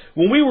made.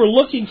 When we were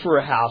looking for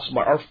a house,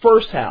 our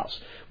first house,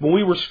 when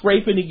we were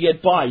scraping to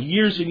get by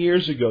years and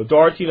years ago,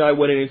 Dorothy and I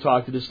went in and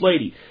talked to this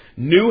lady.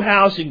 New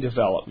housing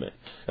development.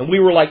 And we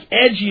were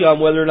edgy on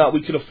whether or not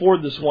we could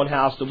afford this one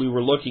house that we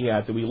were looking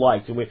at that we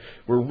liked. And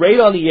we're right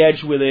on the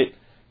edge with it,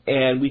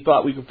 and we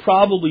thought we could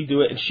probably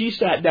do it. And she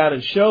sat down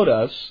and showed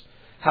us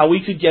how we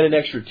could get an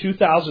extra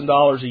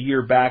 $2,000 a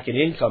year back in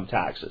income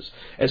taxes,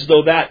 as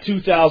though that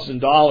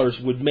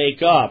 $2,000 would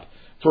make up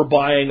for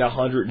buying a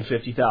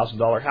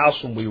 $150,000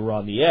 house when we were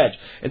on the edge.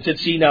 And said,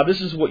 see, now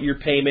this is what your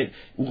payment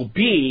will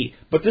be,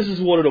 but this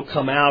is what it'll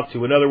come out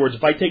to. In other words,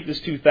 if I take this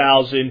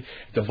 $2,000,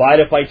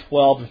 divide it by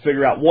 12, and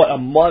figure out what a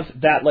month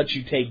that lets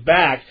you take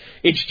back,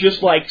 it's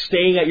just like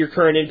staying at your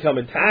current income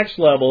and tax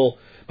level,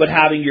 but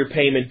having your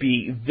payment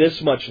be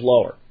this much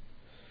lower.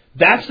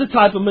 That's the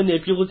type of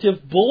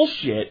manipulative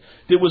bullshit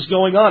that was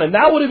going on. And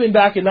that would have been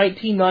back in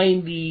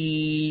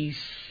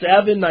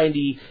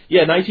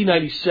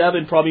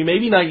 1997, probably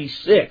maybe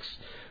 96,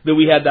 that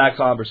we had that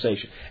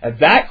conversation. And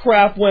that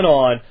crap went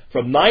on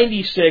from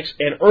 96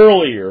 and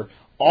earlier,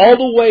 all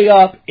the way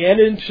up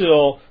and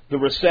until the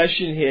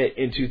recession hit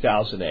in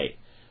 2008.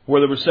 Where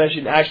the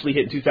recession actually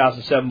hit in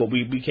 2007, but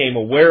we became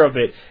aware of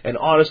it and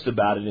honest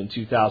about it in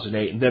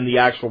 2008. And then the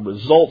actual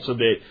results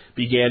of it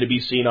began to be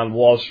seen on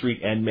Wall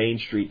Street and Main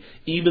Street,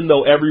 even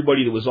though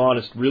everybody that was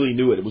honest really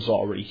knew it was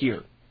already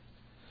here.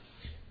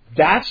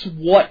 That's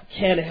what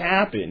can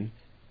happen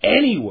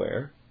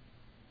anywhere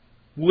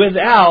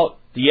without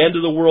the end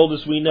of the world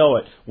as we know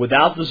it,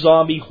 without the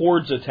zombie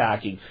hordes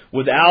attacking,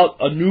 without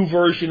a new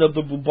version of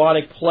the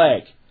bubonic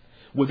plague,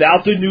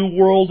 without the New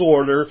World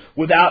Order,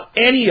 without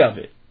any of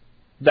it.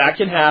 That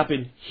can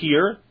happen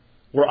here,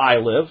 where I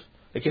live.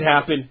 It can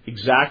happen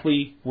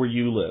exactly where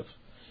you live.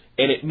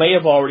 And it may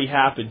have already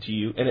happened to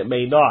you, and it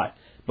may not.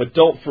 But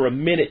don't for a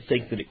minute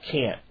think that it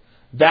can't.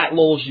 That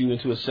lulls you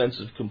into a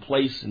sense of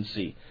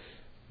complacency.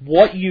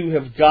 What you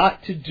have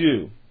got to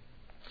do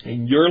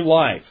in your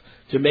life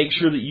to make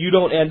sure that you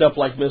don't end up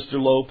like Mr.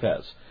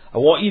 Lopez, I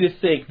want you to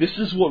think, this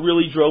is what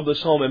really drove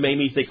this home and made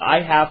me think,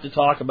 I have to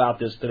talk about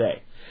this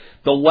today.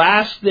 The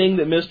last thing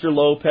that Mr.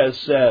 Lopez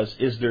says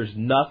is, there's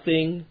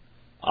nothing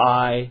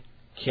I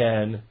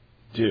can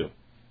do.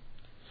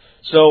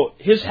 So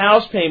his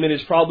house payment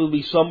is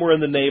probably somewhere in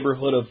the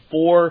neighborhood of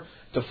 $4,000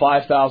 to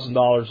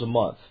 $5,000 a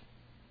month.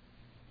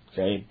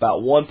 Okay,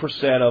 about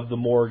 1% of the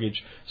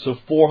mortgage, so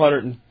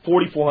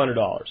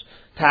 $4,400.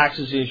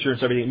 Taxes,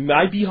 insurance, everything. It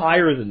might be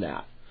higher than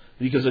that,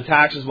 because the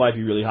taxes might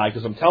be really high,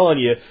 because I'm telling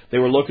you, they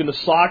were looking to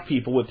sock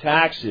people with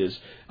taxes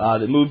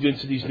that moved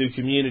into these new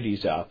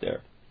communities out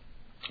there.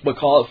 But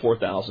call it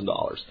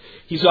 $4,000.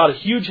 He's got a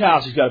huge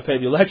house he's got to pay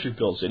the electric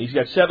bills in. He's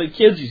got 7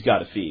 kids he's got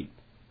to feed.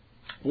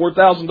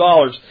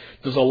 $4,000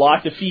 does a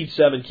lot to feed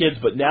 7 kids,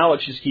 but now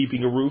it's just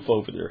keeping a roof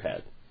over their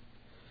head.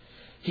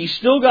 He's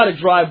still got to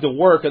drive to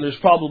work, and there's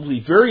probably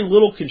very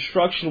little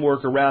construction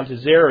work around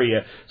his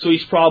area, so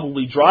he's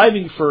probably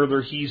driving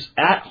further. He's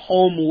at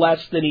home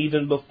less than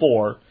even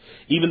before.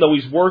 Even though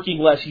he's working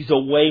less, he's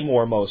away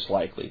more most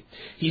likely.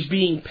 He's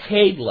being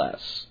paid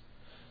less.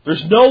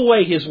 There's no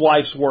way his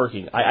wife's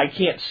working. I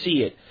can't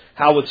see it.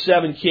 How with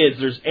 7 kids,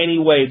 there's any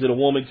way that a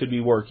woman could be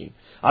working.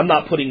 I'm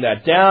not putting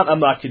that down. I'm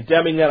not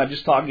condemning that. I'm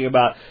just talking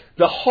about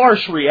the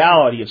harsh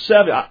reality of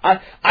 7.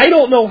 I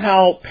don't know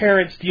how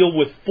parents deal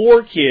with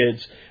 4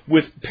 kids,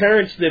 with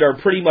parents that are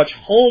pretty much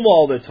home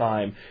all the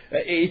time.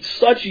 It's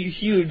such a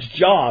huge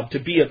job to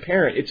be a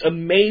parent. It's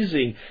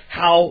amazing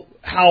how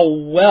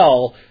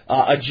well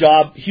a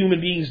job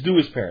human beings do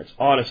as parents,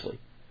 honestly,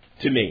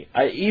 to me.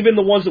 Even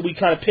the ones that we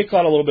kind of pick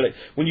on a little bit,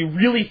 when you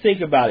really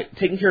think about it,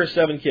 taking care of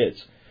 7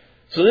 kids.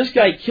 So this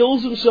guy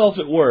kills himself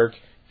at work,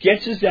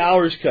 gets his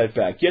hours cut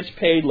back, gets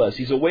paid less,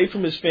 he's away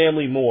from his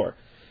family more,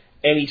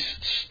 and he's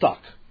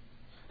stuck.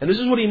 And this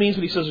is what he means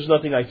when he says there's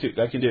nothing I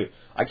can do.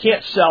 I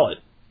can't sell it.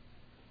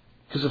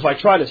 Because if I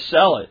try to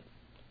sell it,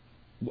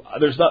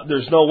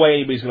 there's no way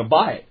anybody's going to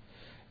buy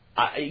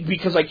it.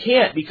 Because I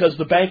can't, because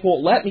the bank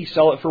won't let me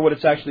sell it for what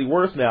it's actually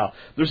worth now.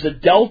 There's a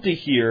delta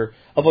here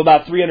of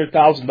about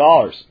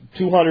 $300,000,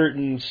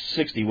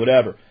 $260,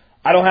 whatever.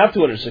 I don't have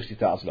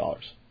 $260,000.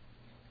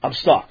 I'm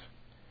stuck.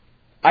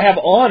 I have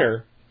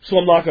honor, so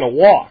I'm not going to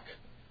walk.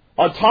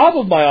 On top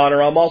of my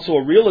honor, I'm also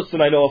a realist,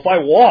 and I know if I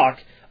walk,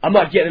 I'm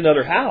not getting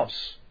another house.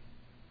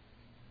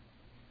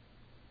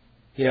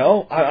 You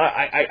know,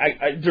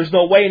 there's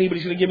no way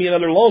anybody's going to give me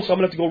another loan, so I'm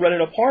going to have to go rent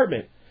an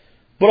apartment.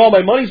 But all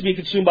my money's being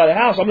consumed by the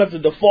house. I'm going to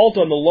have to default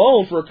on the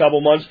loan for a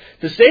couple months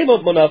to save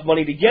up enough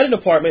money to get an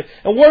apartment.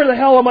 And where the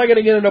hell am I going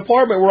to get an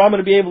apartment where I'm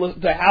going to be able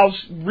to house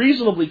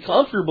reasonably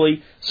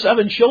comfortably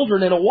 7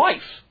 children and a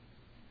wife?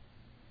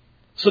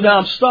 So now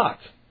I'm stuck.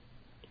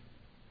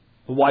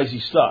 But why is he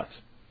stuck?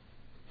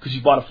 Because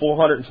you bought a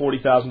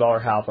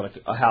 $440,000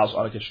 house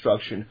on a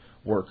construction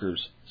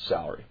worker's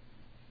salary.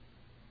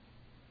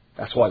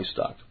 That's why he's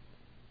stuck.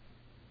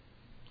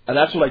 And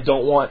that's what I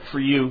don't want for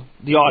you,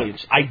 the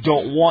audience. I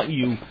don't want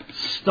you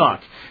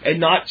stuck. And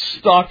not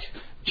stuck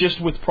just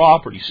with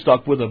property.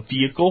 Stuck with a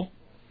vehicle.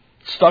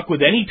 Stuck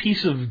with any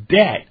piece of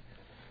debt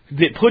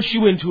that puts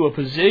you into a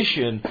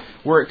position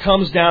where it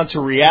comes down to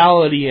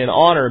reality and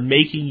honor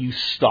making you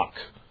stuck.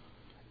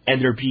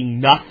 And there being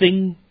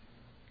nothing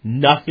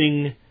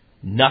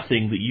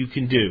that you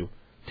can do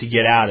to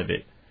get out of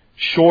it,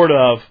 short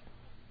of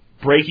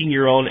breaking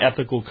your own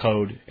ethical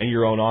code and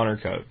your own honor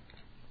code.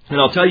 And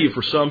I'll tell you,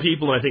 for some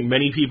people, and I think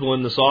many people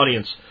in this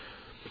audience,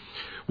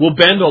 we'll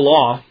bend a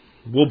law,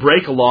 we'll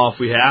break a law if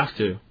we have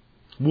to.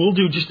 We'll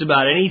do just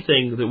about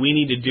anything that we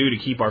need to do to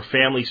keep our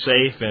family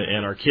safe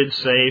and our kids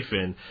safe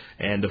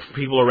and the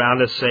people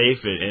around us safe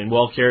and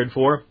well cared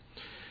for.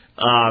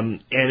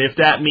 And if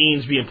that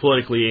means being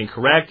politically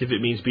incorrect, if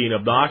it means being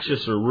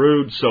obnoxious or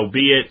rude, so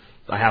be it.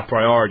 I have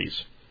priorities.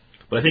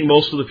 But I think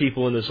most of the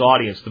people in this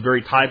audience, the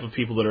very type of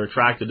people that are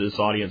attracted to this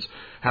audience,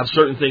 have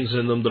certain things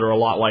in them that are a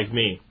lot like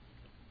me.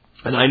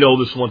 And I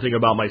know this one thing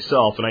about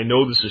myself, and I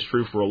know this is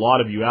true for a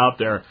lot of you out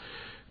there.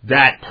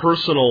 That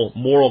personal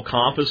moral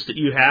compass that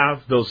you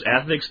have, those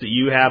ethics that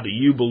you have, that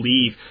you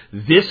believe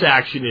this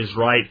action is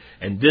right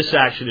and this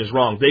action is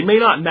wrong. They may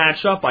not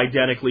match up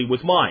identically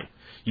with mine.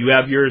 You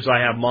have yours, I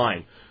have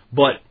mine.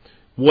 But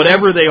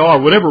whatever they are,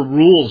 whatever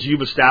rules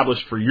you've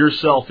established for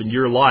yourself in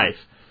your life,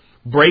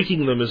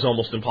 breaking them is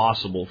almost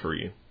impossible for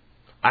you.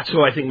 That's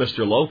who I think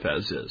Mr.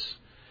 Lopez is.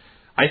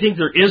 I think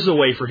there is a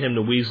way for him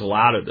to weasel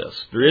out of this.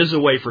 There is a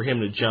way for him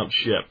to jump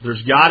ship.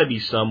 There's got to be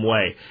some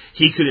way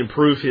he could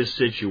improve his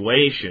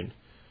situation.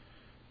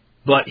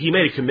 But he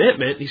made a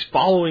commitment. He's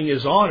following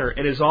his honor,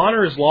 and his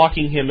honor is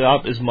locking him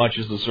up as much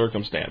as the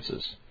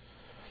circumstances.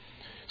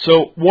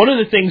 So one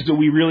of the things that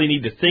we really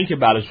need to think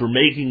about is we're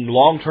making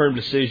long-term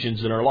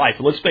decisions in our life.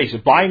 And let's face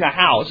it, buying a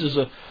house is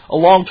a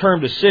long-term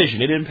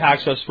decision. It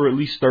impacts us for at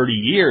least 30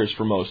 years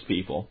for most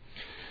people.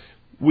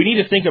 We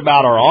need to think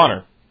about our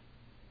honor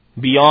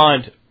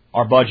beyond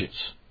our budgets.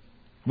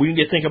 We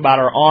need to think about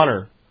our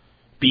honor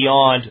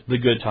beyond the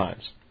good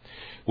times.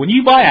 When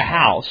you buy a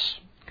house,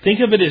 think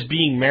of it as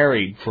being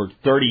married for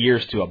 30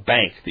 years to a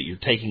bank that you're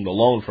taking the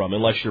loan from,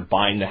 unless you're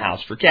buying the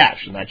house for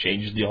cash, and that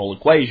changes the whole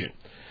equation.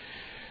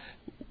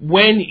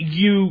 When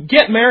you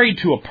get married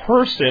to a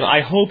person,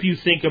 I hope you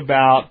think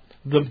about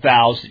the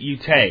vows that you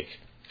take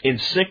in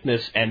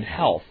sickness and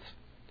health,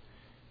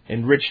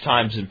 in rich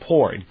times and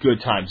poor, in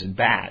good times and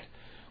bad.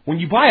 When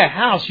you buy a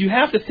house, you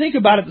have to think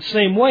about it the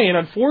same way, and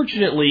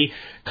unfortunately,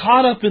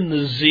 caught up in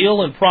the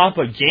zeal and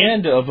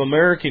propaganda of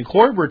American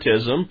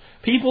corporatism,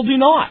 people do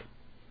not.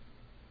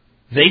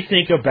 They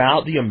think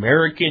about the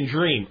American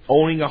dream,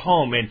 owning a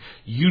home, and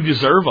you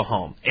deserve a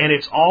home. And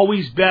it's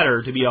always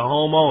better to be a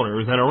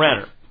homeowner than a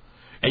renter.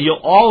 And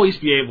you'll always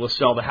be able to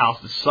sell the house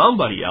to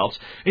somebody else.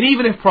 And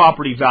even if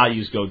property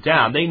values go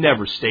down, they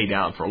never stay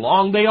down for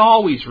long. They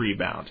always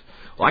rebound.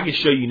 Well, I can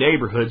show you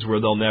neighborhoods where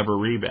they'll never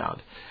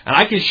rebound. And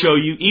I can show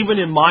you, even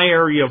in my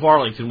area of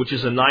Arlington, which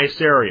is a nice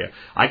area,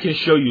 I can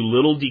show you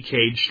little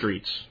decayed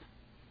streets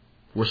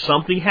where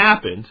something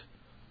happened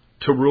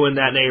to ruin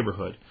that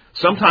neighborhood.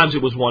 Sometimes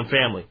it was one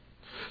family.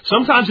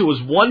 Sometimes it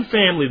was one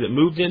family that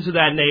moved into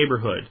that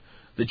neighborhood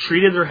that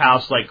treated their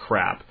house like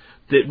crap,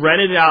 that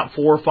rented out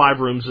 4 or 5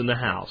 rooms in the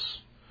house,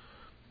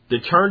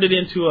 that turned it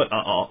into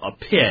a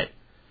pit,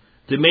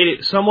 that made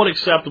it somewhat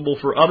acceptable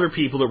for other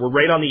people that were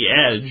right on the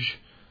edge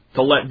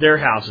to let their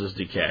houses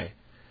decay.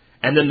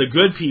 And then the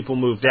good people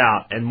moved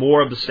out, and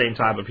more of the same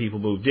type of people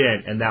moved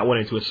in, and that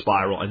went into a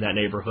spiral, and that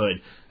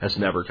neighborhood has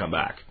never come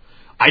back.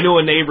 I know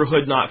a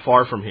neighborhood not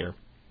far from here.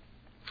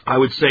 I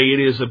would say it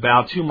is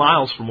about 2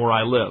 miles from where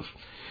I live.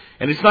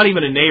 And it's not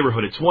even a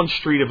neighborhood, it's one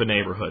street of a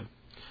neighborhood.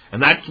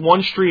 And that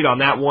one street on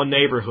that one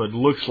neighborhood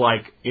looks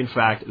like, in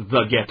fact,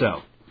 the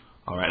ghetto.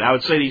 All right, I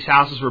would say these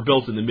houses were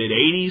built in the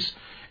mid-'80s,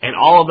 and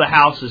all of the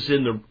houses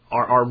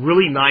are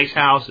really nice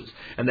houses.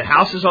 And the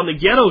houses on the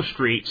ghetto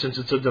street, since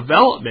it's a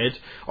development,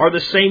 are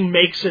the same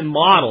makes and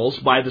models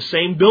by the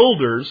same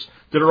builders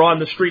that are on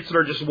the streets that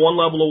are just one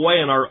level away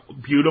and are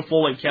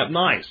beautiful and kept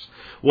nice.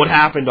 What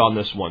happened on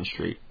this one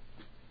street?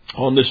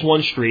 On this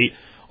one street,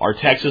 our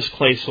Texas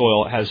clay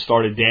soil has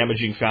started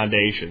damaging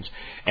foundations.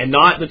 And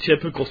not the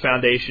typical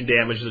foundation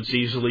damage that's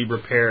easily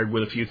repaired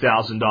with a few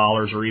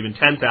 $1,000s or even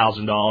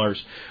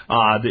 $10,000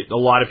 that a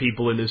lot of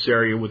people in this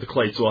area with the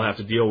clay soil have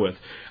to deal with.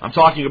 I'm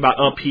talking about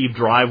upheaved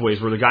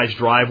driveways where the guy's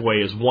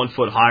driveway is 1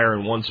 foot higher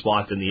in one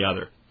spot than the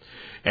other.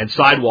 And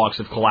sidewalks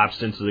have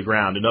collapsed into the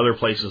ground. In other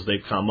places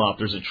they've come up.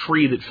 There's a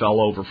tree that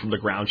fell over from the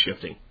ground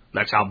shifting.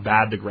 That's how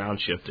bad the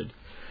ground shifted.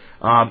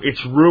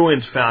 It's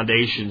ruined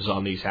foundations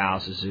on these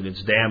houses, and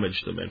it's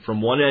damaged them. And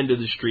from one end of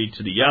the street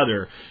to the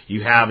other,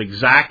 you have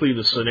exactly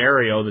the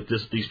scenario that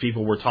these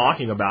people were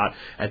talking about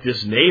at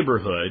this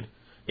neighborhood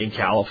in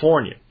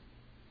California.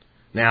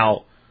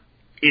 Now,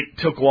 it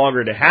took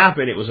longer to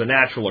happen. It was a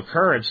natural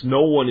occurrence.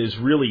 No one is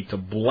really to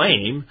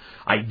blame.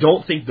 I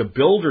don't think the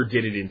builder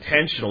did it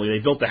intentionally. They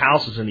built the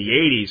houses in the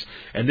 80s,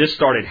 and this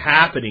started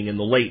happening in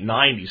the late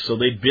 90s. So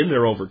they'd been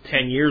there over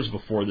 10 years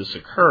before this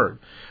occurred.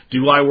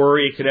 Do I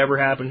worry it could ever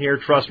happen here?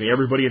 Trust me,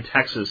 everybody in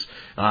Texas,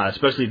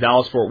 especially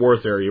Dallas-Fort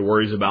Worth area,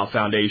 worries about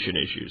foundation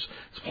issues.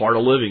 It's part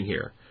of living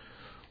here.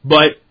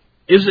 But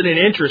isn't it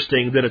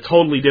interesting that a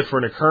totally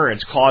different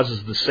occurrence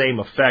causes the same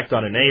effect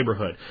on a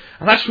neighborhood?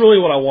 And that's really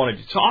what I wanted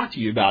to talk to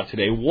you about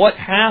today. What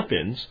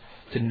happens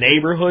to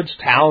neighborhoods,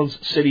 towns,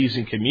 cities,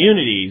 and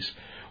communities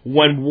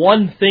when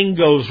one thing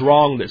goes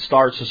wrong that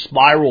starts a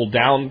spiral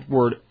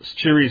downward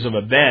series of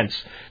events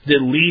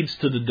that leads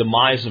to the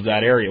demise of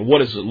that area? What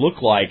does it look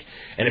like?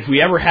 And if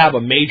we ever have a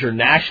major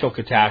national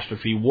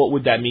catastrophe, what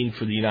would that mean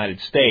for the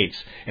United States?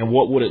 And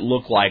what would it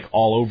look like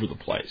all over the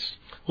place?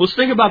 Let's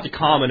think about the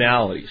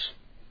commonalities.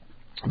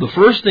 The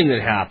first thing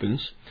that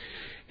happens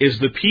is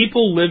the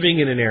people living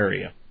in an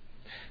area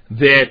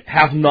that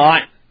have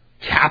not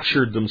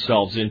captured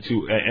themselves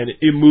into an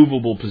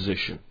immovable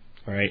position.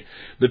 All right.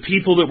 The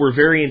people that were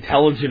very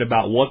intelligent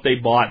about what they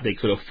bought, they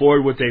could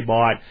afford what they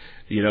bought.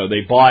 You know,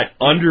 they bought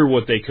under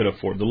what they could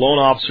afford. The loan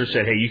officer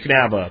said, "Hey, you can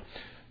have a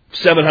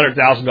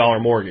 $700,000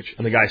 mortgage,"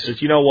 and the guy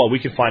says, "You know what? We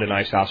can find a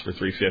nice house for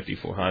 $350,000,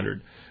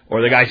 $400,000."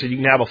 Or the guy said, "You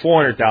can have a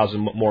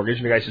 $400,000 mortgage,"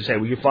 and the guy says, "Hey,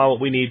 we can find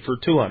what we need for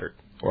 $200,000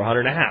 or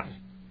 $150,000,"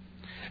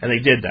 and they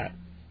did that.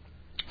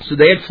 So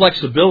they had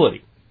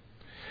flexibility.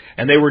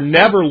 And they were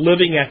never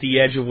living at the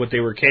edge of what they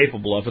were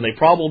capable of, and they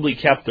probably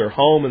kept their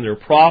home and their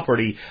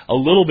property a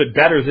little bit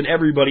better than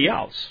everybody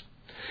else.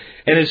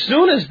 And as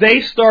soon as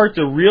they start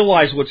to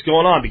realize what's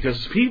going on,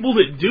 because people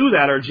that do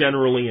that are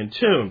generally in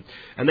tune,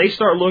 and they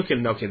start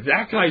looking, okay,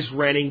 that guy's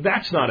renting,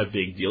 that's not a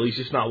big deal. He's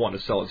just not wanting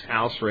to sell his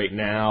house right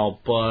now,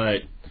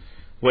 but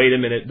wait a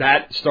minute,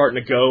 that's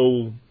starting to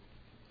go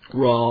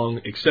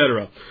wrong,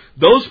 etc.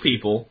 Those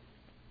people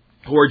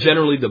who are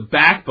generally the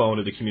backbone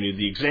of the community,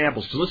 the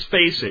examples. So let's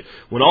face it,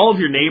 when all of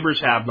your neighbors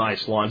have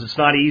nice lawns, it's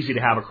not easy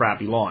to have a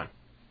crappy lawn.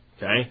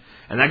 Okay?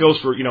 And that goes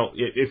for,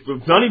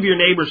 if none of your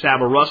neighbors have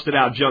a rusted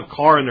out junk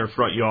car in their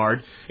front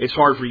yard, it's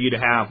hard for you to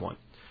have one.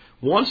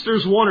 Once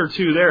there's one or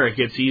two there, it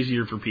gets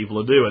easier for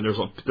people to do. And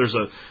there's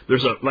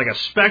a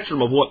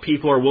spectrum of what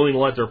people are willing to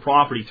let their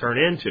property turn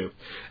into.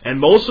 And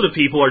most of the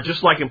people are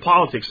just like in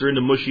politics, they're in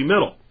the mushy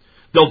middle.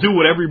 They'll do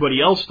what everybody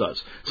else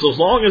does. So as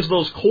long as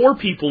those core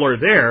people are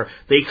there,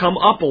 they come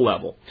up a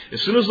level.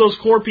 As soon as those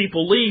core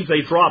people leave, they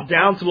drop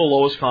down to the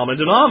lowest common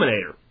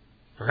denominator.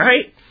 All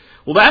right?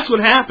 Well, that's what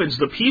happens.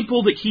 The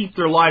people that keep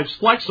their lives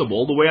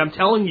flexible, the way I'm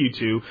telling you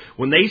to,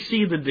 when they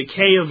see the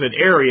decay of an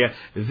area,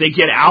 they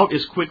get out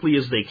as quickly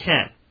as they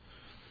can.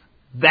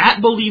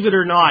 That, believe it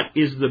or not,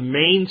 is the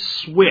main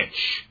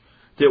switch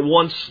that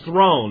once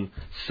thrown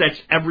sets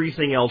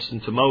everything else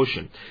into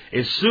motion.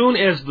 As soon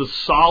as the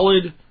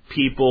solid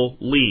people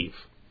leave,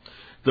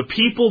 the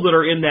people that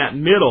are in that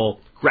middle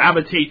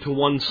gravitate to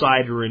one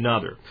side or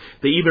another.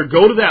 They either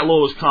go to that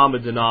lowest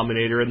common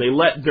denominator and they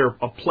let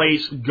a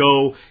place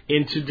go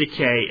into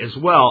decay as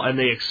well, and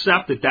they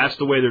accept that that's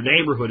the way their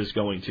neighborhood is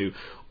going to.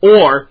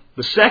 Or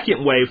the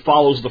second wave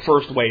follows the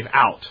first wave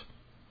out.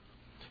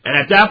 And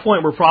at that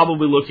point, we're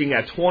probably looking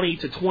at 20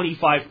 to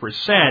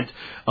 25%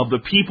 of the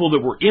people that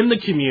were in the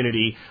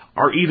community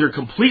are either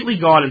completely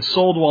gone and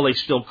sold while they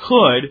still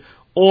could,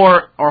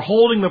 or are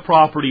holding the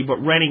property but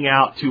renting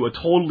out to a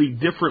totally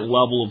different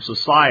level of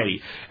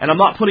society. And I'm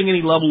not putting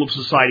any level of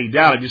society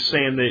down. I'm just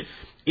saying that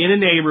in a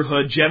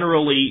neighborhood,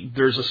 generally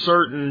there's a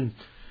certain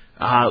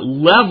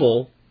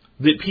level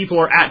that people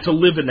are at to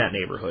live in that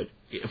neighborhood,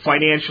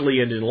 financially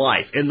and in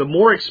life. And the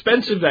more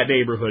expensive that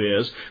neighborhood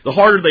is, the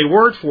harder they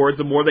work for it,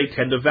 the more they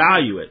tend to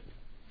value it.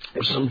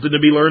 There's something to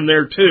be learned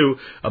there, too,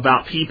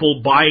 about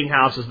people buying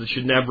houses that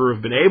should never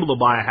have been able to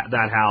buy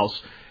that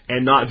house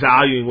and not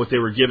valuing what they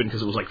were given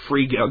because it was like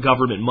free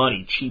government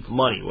money, cheap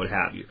money, what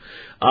have you.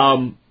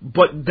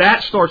 But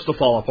that starts to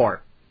fall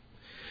apart.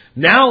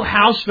 Now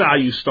house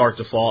values start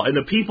to fall, and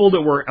the people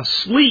that were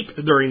asleep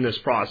during this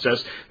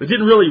process, that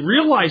didn't really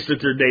realize that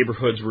their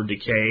neighborhoods were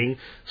decaying,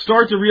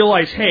 start to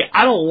realize, hey,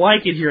 I don't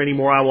like it here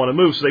anymore, I want to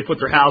move. So they put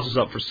their houses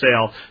up for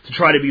sale to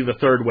try to be the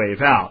third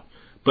wave out.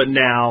 But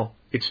now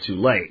it's too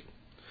late.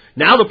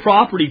 Now the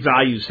property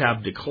values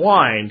have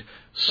declined,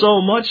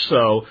 so much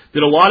so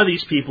that a lot of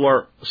these people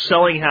are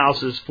selling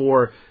houses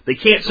for, they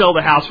can't sell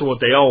the house for what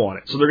they owe on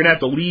it. So they're going to have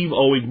to leave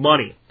owing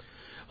money.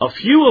 A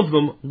few of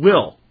them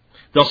will.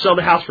 They'll sell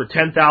the house for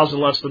 $10,000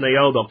 less than they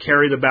owe. They'll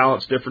carry the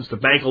balance difference. The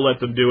bank will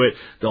let them do it.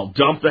 They'll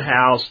dump the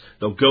house.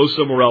 They'll go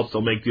somewhere else.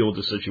 They'll make deal with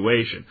the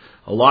situation.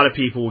 A lot of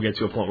people will get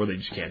to a point where they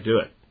just can't do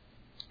it.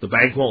 The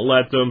bank won't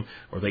let them,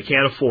 or they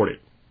can't afford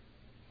it.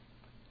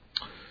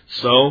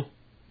 So,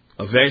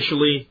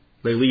 eventually,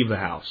 they leave the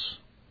house.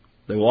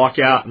 They walk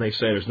out and they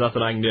say, there's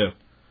nothing I can do.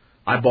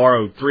 I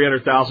borrowed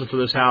 $300,000 for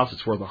this house.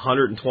 It's worth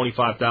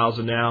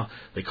 $125,000 now.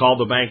 They call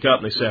the bank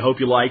up and they say, I hope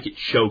you like it.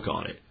 Choke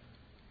on it.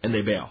 And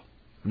they bail.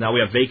 Now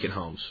we have vacant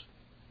homes.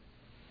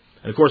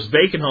 And, of course,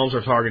 vacant homes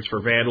are targets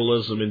for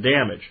vandalism and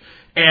damage.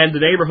 And the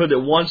neighborhood that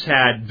once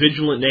had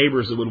vigilant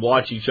neighbors that would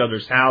watch each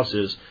other's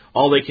houses,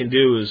 all they can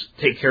do is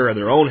take care of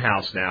their own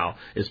house now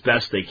as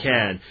best they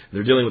can.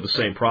 They're dealing with the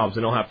same problems.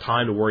 They don't have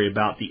time to worry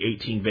about the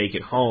 18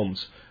 vacant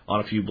homes on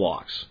a few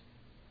blocks.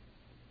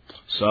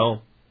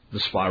 So the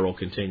spiral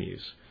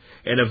continues.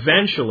 And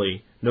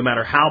eventually, no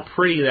matter how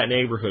pretty that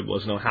neighborhood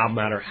was, no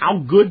matter how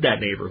good that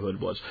neighborhood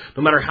was,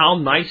 no matter how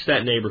nice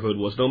that neighborhood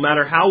was, no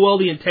matter how well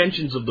the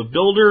intentions of the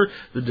builder,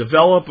 the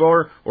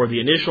developer, or the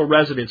initial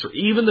residents, or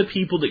even the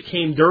people that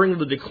came during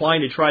the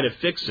decline to try to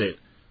fix it,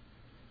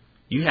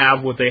 you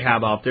have what they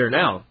have out there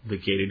now, the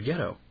gated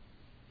ghetto.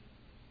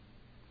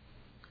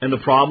 And the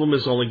problem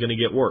is only going to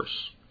get worse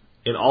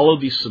in all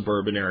of these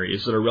suburban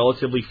areas that are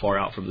relatively far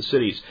out from the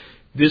cities.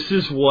 This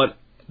is what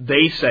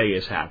they say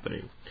is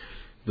happening.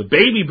 The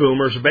baby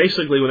boomers are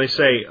basically, when they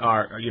say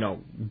are,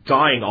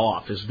 dying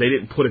off, is they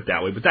didn't put it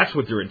that way, but that's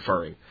what they're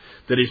inferring.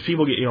 That as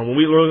people get, when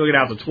we look at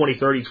out to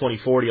 2030,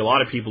 2040, a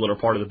lot of people that are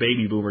part of the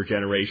baby boomer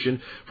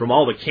generation, from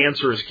all the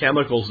cancerous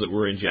chemicals that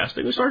we're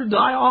ingesting, we start to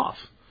die off.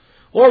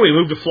 Or we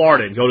move to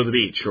Florida and go to the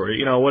beach, or,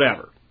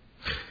 whatever.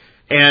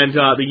 And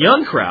the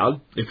young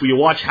crowd, if we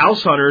watch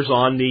House Hunters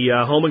on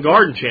the Home and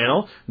Garden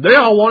channel, they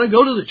all want to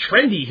go to the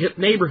trendy, hip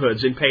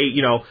neighborhoods and pay,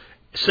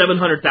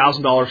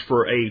 $700,000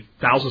 for a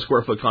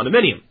 1,000-square-foot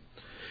condominium.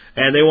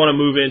 And they want to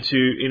move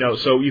into,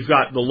 so you've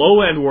got the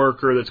low-end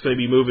worker that's going to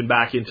be moving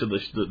back into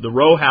the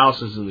row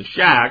houses and the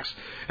shacks,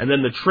 and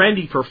then the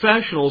trendy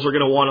professionals are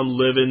going to want to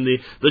live in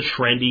the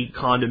trendy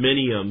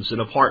condominiums and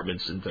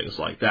apartments and things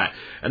like that.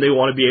 And they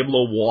want to be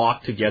able to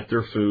walk to get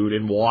their food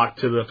and walk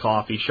to the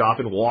coffee shop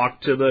and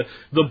walk to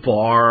the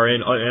bar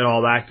and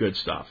all that good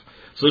stuff.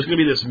 So there's going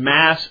to be this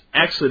mass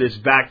exodus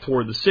back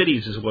toward the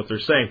cities is what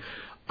they're saying.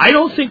 I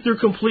don't think they're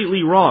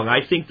completely wrong.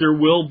 I think there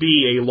will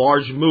be a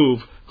large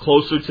move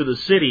closer to the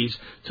cities,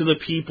 for the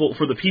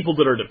people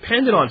that are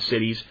dependent on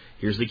cities.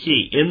 Here's the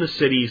key: in the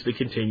cities to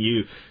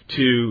continue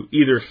to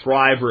either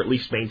thrive or at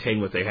least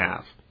maintain what they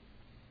have.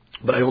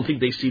 But I don't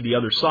think they see the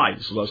other side.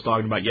 This is what I was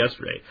talking about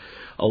yesterday.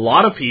 A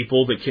lot of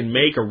people that can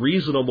make a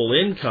reasonable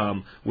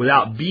income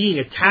without being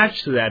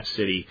attached to that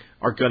city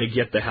are going to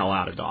get the hell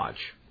out of Dodge.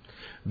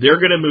 They're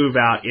going to move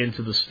out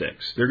into the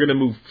sticks. They're going to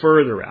move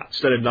further out.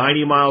 Instead of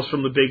 90 miles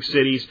from the big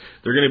cities,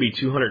 they're going to be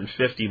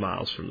 250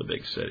 miles from the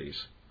big cities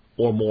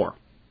or more.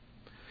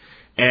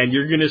 And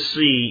you're going to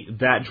see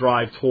that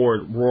drive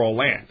toward rural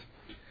land.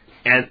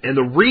 And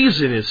the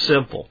reason is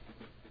simple.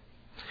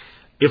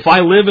 If I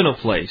live in a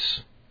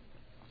place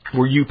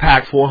where you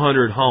pack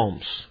 400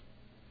 homes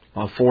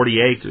on 40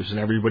 acres and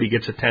everybody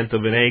gets a tenth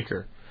of an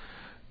acre,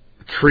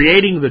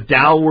 creating the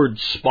downward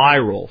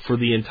spiral for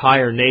the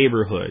entire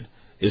neighborhood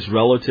is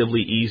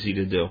relatively easy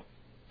to do.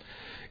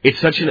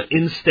 It's such an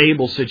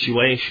unstable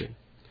situation.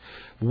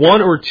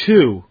 One or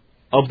two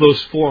of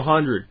those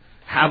 400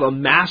 have a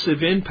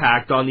massive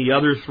impact on the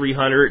other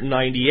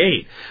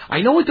 398.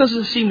 I know it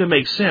doesn't seem to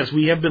make sense.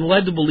 We have been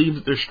led to believe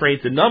that there's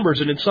strength in numbers,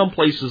 and in some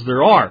places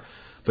there are,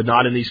 but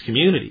not in these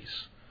communities.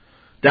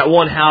 That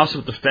one house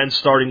with the fence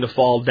starting to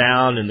fall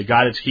down, and the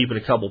guy that's keeping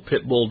a couple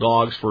pit bull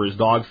dogs for his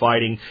dog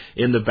fighting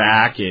in the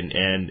back,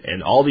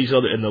 and all these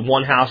other, and the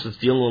one house that's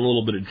dealing with a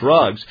little bit of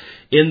drugs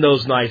in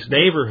those nice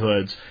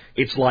neighborhoods,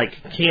 it's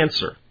like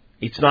cancer.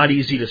 It's not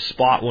easy to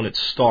spot when it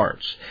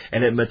starts,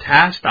 and it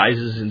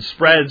metastasizes and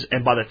spreads,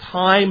 and by the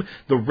time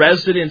the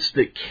residents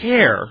that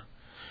care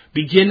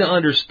begin to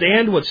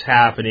understand what's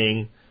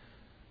happening,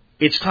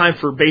 it's time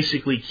for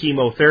basically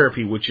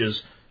chemotherapy, which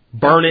is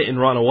burn it and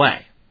run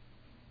away.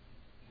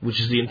 which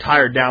is the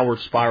entire downward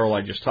spiral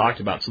I just talked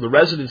about. So the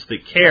residents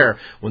that care,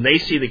 when they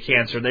see the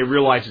cancer and they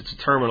realize it's a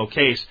terminal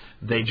case,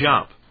 they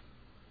jump,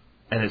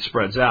 and it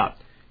spreads out.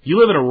 You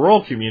live in a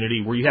rural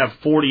community where you have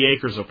 40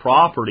 acres of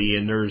property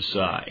and there's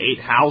 8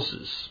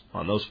 houses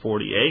on those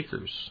 40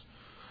 acres.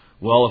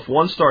 Well, if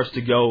one starts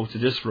to go to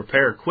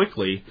disrepair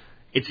quickly,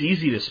 it's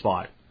easy to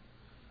spot.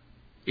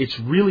 It's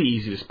really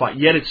easy to spot,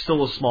 yet it's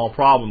still a small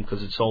problem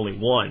because it's only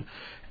one.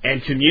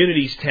 And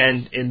communities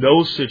tend, in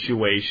those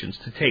situations,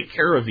 to take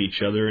care of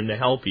each other and to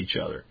help each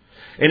other.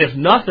 And if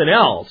nothing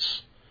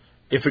else,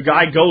 if a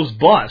guy goes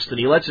bust and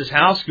he lets his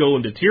house go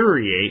and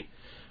deteriorate,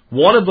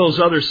 one of those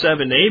other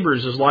 7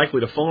 neighbors is likely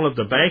to phone up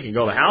the bank and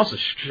go, the house is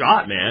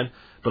shot, man,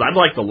 but I'd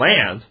like the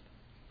land.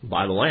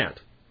 Buy the land.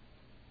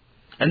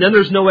 And then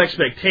there's no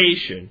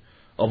expectation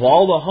of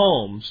all the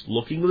homes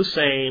looking the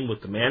same,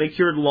 with the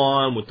manicured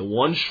lawn, with the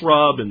one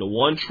shrub and the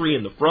one tree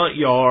in the front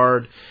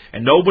yard,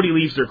 and nobody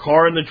leaves their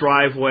car in the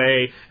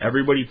driveway.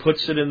 Everybody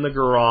puts it in the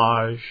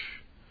garage.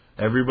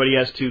 Everybody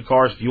has 2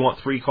 cars. If you want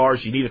 3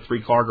 cars, you need a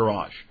 3-car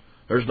garage.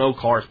 There's no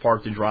cars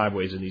parked in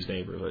driveways in these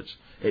neighborhoods.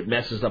 It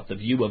messes up the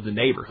view of the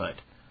neighborhood.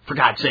 For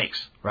God's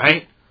sakes,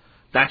 right?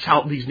 That's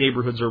how these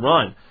neighborhoods are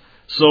run.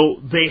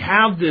 So they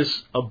have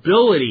this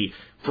ability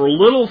for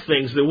little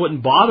things that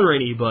wouldn't bother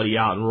anybody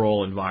out in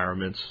rural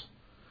environments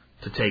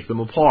to take them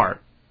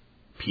apart,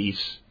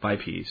 piece by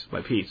piece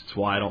by piece. That's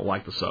why I don't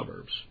like the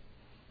suburbs.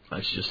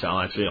 That's just how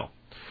I feel.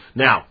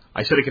 Now,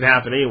 I said it can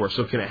happen anywhere.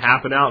 So can it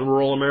happen out in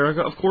rural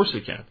America? Of course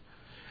it can.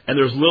 And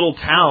there's little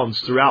towns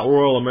throughout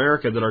rural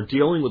America that are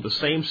dealing with the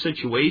same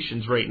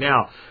situations right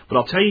now. But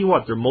I'll tell you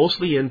what, they're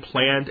mostly in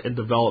planned and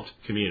developed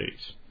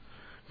communities.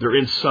 They're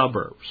in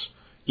suburbs.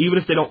 Even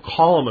if they don't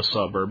call them a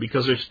suburb,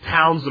 because there's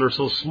towns that are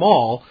so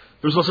small,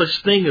 there's no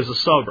such thing as a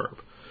suburb.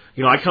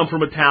 You know, I come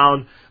from a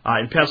town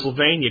in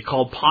Pennsylvania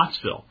called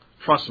Pottsville.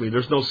 Trust me,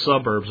 there's no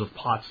suburbs of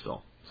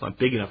Pottsville. It's not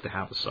big enough to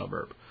have a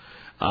suburb.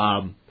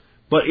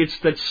 But it's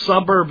that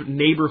suburb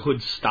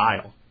neighborhood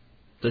style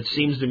that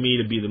seems to me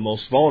to be the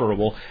most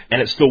vulnerable,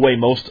 and it's the way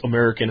most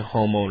American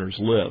homeowners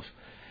live.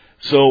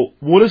 So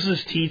what does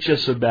this teach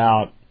us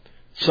about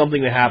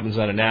something that happens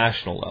at a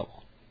national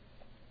level?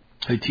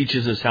 It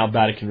teaches us how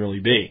bad it can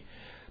really be,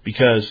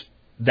 because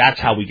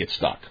that's how we get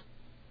stuck.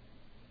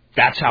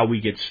 That's how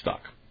we get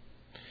stuck.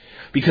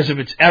 Because if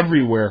it's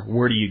everywhere,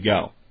 where do you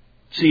go?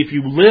 See, if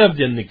you lived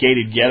in the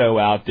gated ghetto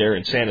out there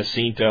in San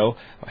Jacinto,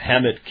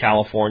 Hemet,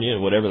 California,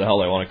 whatever the hell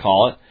they want to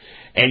call it,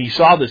 and you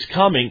saw this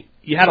coming,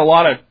 you had a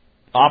lot of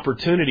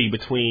opportunity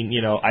between,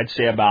 I'd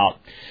say about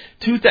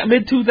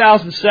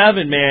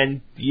mid-2007,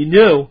 man, you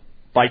knew.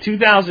 By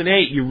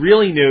 2008, you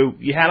really knew.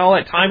 You had all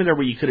that time in there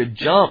where you could have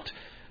jumped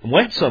and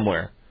went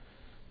somewhere.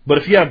 But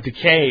if you have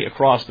decay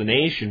across the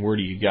nation, where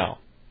do you go?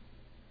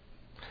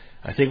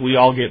 I think we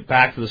all get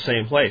back to the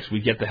same place.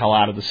 We get the hell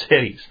out of the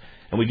cities,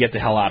 and we get the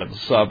hell out of the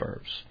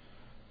suburbs.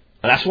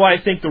 And that's why I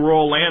think the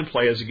rural land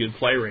play is a good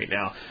play right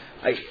now.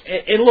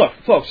 And look,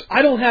 folks,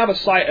 I don't have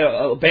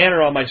a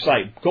banner on my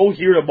site, go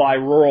here to buy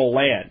rural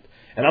land.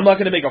 And I'm not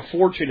going to make a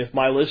fortune if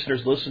my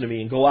listeners listen to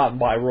me and go out and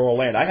buy rural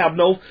land. I have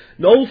no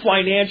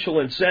financial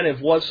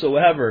incentive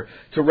whatsoever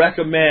to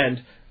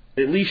recommend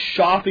at least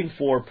shopping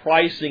for,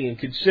 pricing, and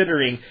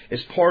considering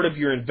as part of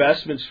your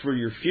investments for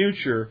your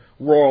future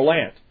rural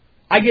land.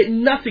 I get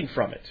nothing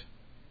from it.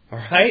 All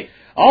right?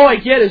 All I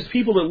get is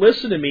people that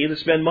listen to me, that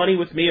spend money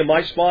with me and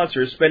my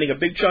sponsors, spending a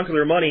big chunk of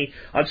their money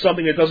on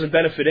something that doesn't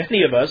benefit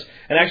any of us,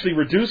 and actually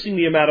reducing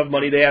the amount of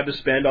money they have to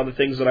spend on the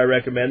things that I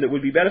recommend that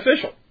would be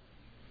beneficial.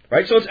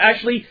 Right? So it's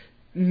actually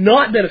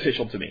not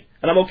beneficial to me.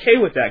 And I'm okay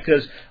with that,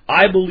 because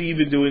I believe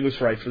in doing what's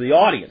right for the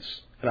audience.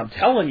 And I'm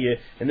telling you,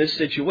 in this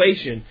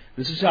situation,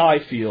 this is how I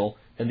feel,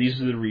 and these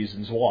are the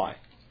reasons why.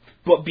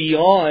 But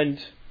beyond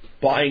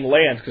buying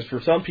land, because for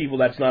some people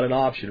that's not an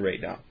option right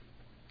now,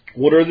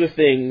 what are the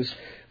things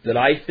that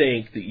I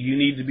think that you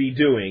need to be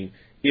doing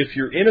if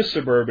you're in a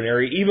suburban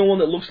area, even one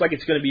that looks like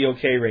it's going to be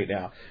okay right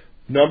now?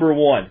 Number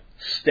one,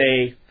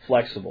 stay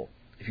flexible.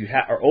 If you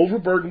are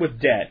overburdened with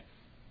debt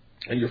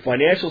and your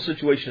financial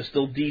situation is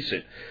still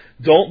decent,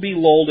 don't be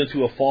lulled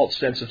into a false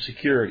sense of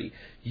security.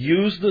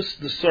 Use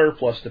the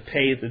surplus to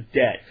pay the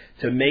debt,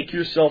 to make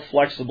yourself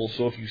flexible,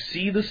 so if you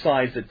see the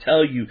signs that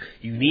tell you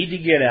you need to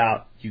get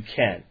out, you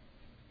can.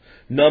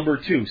 Number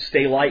two,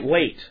 stay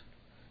lightweight.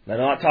 Now, I'm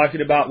not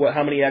talking about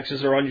how many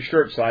X's are on your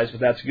shirt size, but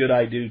that's a good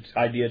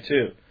idea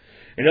too.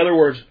 In other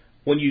words,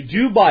 when you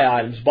do buy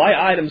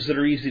items that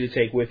are easy to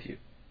take with you.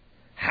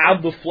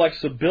 Have the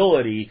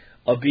flexibility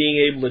of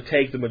being able to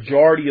take the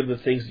majority of the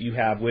things that you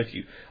have with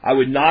you. I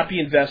would not be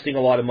investing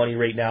a lot of money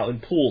right now in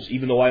pools,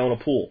 even though I own a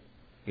pool.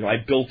 I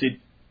built it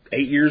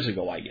 8 years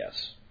ago, I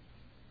guess.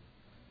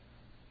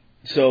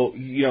 So,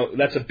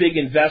 that's a big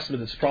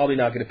investment that's probably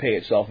not going to pay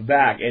itself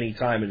back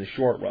anytime in the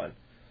short run.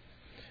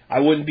 I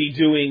wouldn't be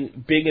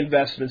doing big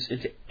investments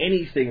into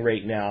anything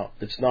right now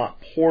that's not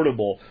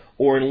portable,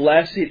 or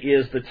unless it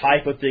is the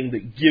type of thing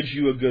that gives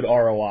you a good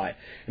ROI.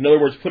 In other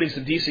words, putting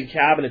some decent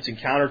cabinets and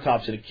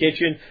countertops in a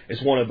kitchen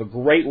is one of the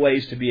great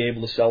ways to be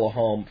able to sell a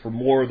home for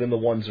more than the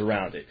ones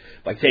around it,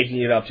 by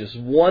taking it up just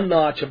one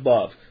notch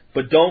above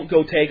But don't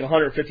go take a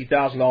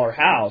 $150,000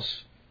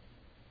 house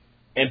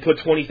and put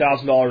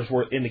 $20,000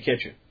 worth in the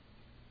kitchen,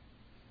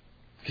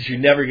 because you're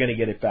never going to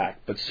get it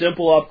back. But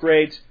simple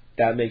upgrades,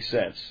 that makes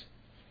sense.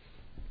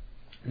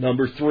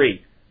 Number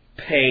 3,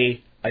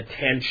 pay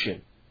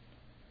attention.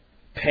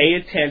 Pay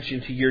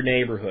attention to your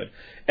neighborhood.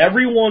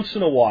 Every once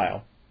in a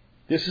while,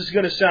 this is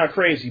going to sound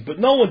crazy, but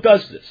no one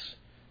does this.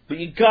 But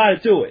you got to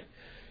do it.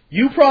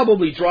 You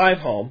probably drive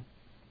home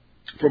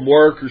from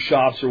work or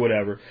shops or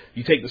whatever.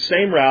 You take the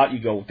same route. You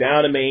go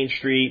down a main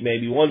street,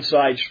 maybe one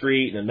side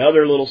street, and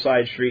another little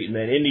side street, and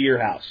then into your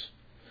house.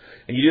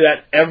 And you do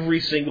that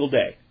every single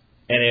day.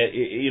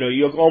 And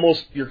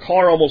your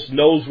car almost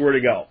knows where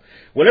to go.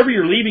 Whenever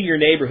you're leaving your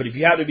neighborhood, if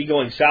you happen to be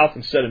going south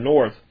instead of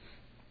north,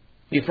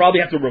 you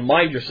probably have to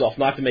remind yourself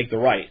not to make the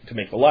right, to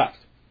make the left.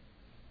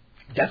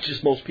 That's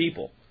just most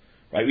people,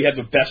 right? We have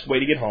the best way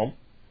to get home.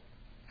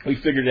 We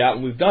figured it out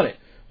and we've done it.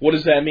 What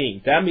does that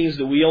mean? That means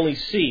that we only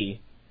see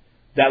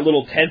that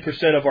little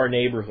 10% of our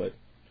neighborhood.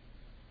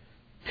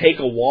 Take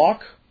a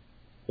walk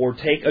or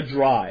take a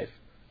drive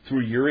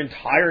through your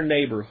entire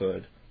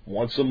neighborhood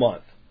once a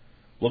month.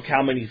 Look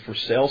how many for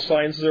sale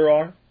signs there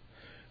are.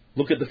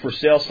 Look at the for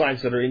sale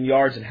signs that are in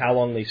yards and how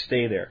long they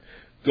stay there.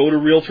 Go to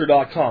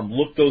Realtor.com.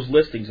 Look those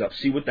listings up.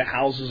 See what the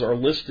houses are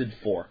listed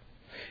for.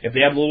 If they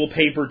have a little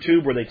paper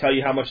tube where they tell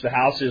you how much the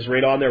house is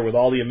right on there with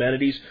all the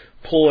amenities,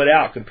 pull it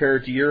out. Compare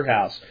it to your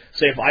house.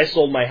 Say, if I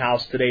sold my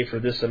house today for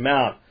this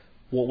amount,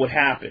 what would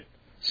happen?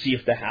 See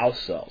if the house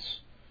sells.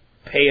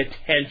 Pay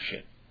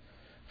attention.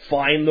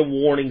 Find the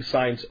warning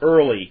signs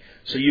early,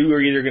 so you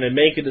are either going to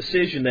make a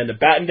decision then to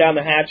batten down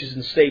the hatches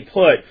and stay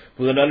put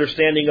with an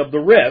understanding of the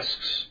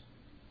risks,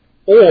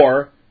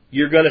 or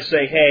you're going to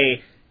say,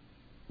 hey,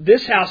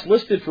 this house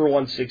listed for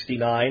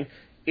 $169,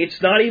 it's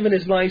not even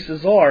as nice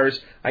as ours.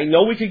 I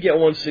know we could get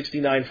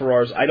 $169 for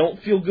ours. I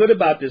don't feel good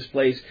about this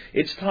place.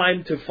 It's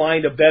time to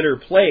find a better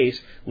place.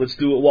 Let's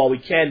do it while we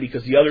can,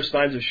 because the other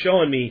signs have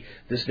shown me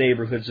this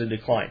neighborhood's in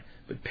decline.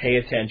 But pay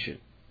attention.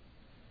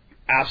 You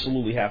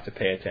absolutely have to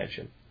pay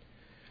attention.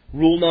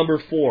 Rule number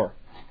 4,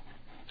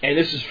 and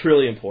this is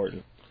really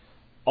important,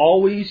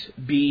 always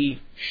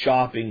be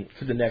shopping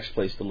for the next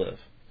place to live.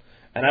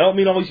 And I don't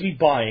mean always be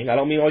buying. I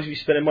don't mean always be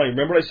spending money.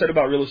 Remember what I said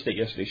about real estate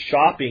yesterday?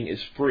 Shopping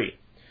is free.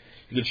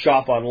 You can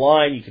shop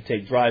online. You can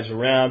take drives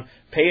around.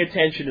 Pay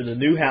attention to the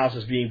new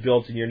houses being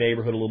built in your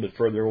neighborhood a little bit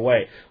further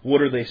away.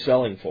 What are they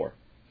selling for?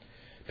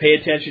 Pay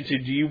attention to,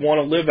 do you want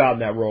to live out in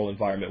that rural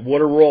environment? What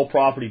are rural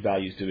property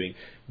values doing?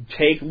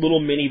 Take little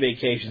mini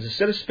vacations.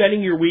 Instead of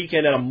spending your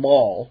weekend at a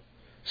mall,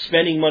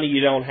 spending money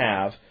you don't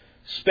have,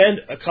 spend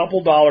a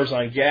couple dollars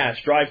on gas,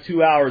 drive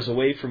 2 hours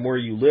away from where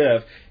you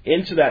live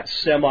into that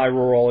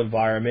semi-rural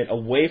environment,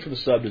 away from the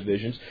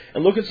subdivisions,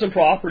 and look at some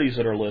properties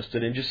that are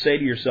listed and just say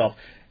to yourself,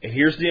 and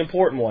here's the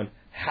important one,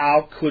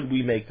 how could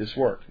we make this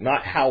work?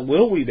 Not how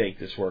will we make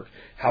this work.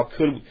 How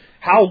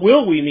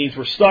will we means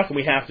we're stuck and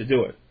we have to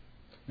do it.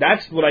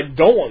 That's what I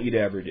don't want you to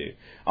ever do.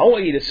 I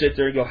want you to sit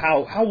there and go,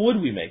 how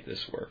would we make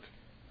this work?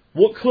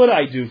 What could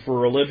I do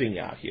for a living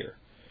out here?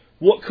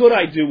 What could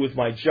I do with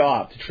my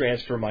job to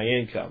transfer my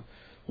income?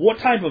 What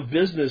type of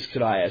business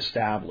could I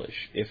establish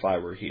if I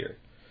were here?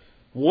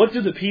 What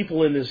do the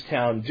people in this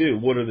town do?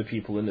 What are the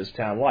people in this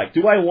town like?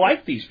 Do I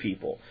like these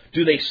people?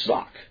 Do they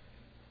suck?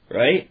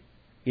 Right?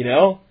 You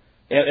know?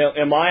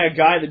 Am I a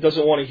guy that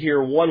doesn't want to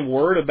hear one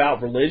word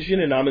about religion,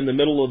 and I'm in the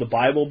middle of the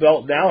Bible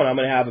Belt now and I'm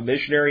going to have a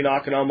missionary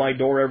knocking on my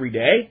door every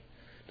day?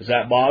 Does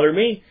that bother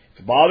me?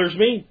 If it bothers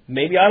me,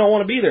 maybe I don't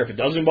want to be there. If it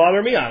doesn't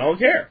bother me, I don't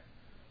care.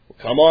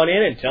 Come on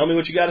in and tell me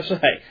what you got to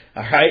say,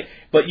 all right?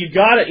 But you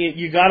gotta,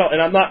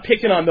 and I'm not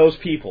picking on those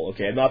people,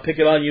 okay? I'm not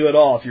picking on you at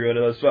all if you're one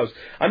of those folks.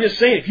 I'm just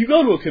saying, if you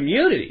go to a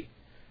community,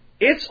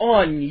 it's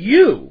on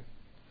you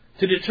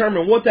to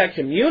determine what that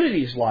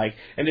community's like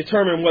and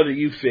determine whether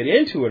you fit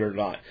into it or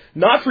not.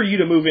 Not for you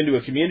to move into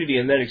a community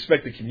and then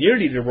expect the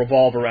community to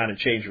revolve around and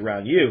change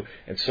around you,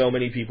 and so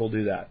many people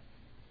do that.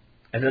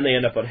 And then they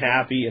end up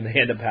unhappy, and they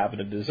end up having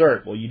to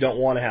desert. Well, you don't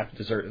want to have to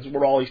desert. That's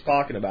what we're always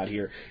talking about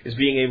here, is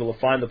being able to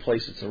find the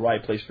place that's the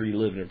right place for you to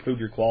live and improve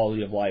your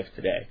quality of life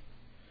today.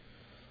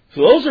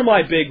 So those are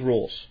my big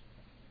rules.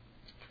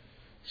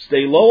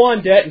 Stay low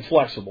on debt and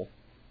flexible.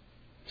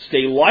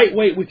 Stay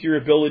lightweight with your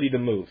ability to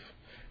move.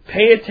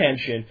 Pay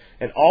attention,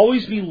 and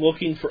always be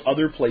looking for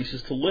other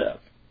places to live.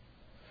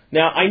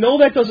 Now, I know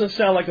that doesn't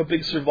sound like a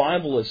big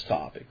survivalist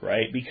topic,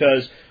 right?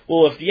 Because,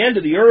 well, if the end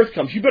of the earth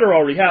comes, you better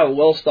already have a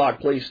well-stocked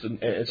place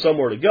and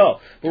somewhere to go.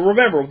 But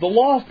remember, the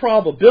law of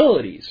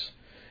probabilities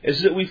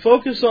is that we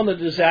focus on the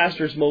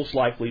disasters most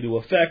likely to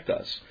affect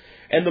us.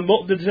 And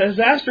the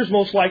disasters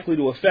most likely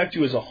to affect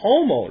you as a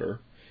homeowner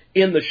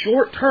in the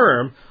short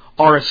term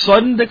are a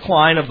sudden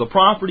decline of the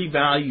property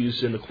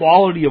values and the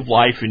quality of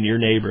life in your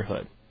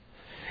neighborhood.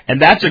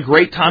 And that's a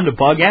great time to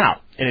bug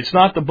out. And it's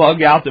not the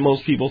bug out that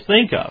most people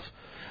think of.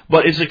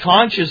 But it's a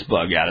conscious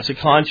bug out. It's a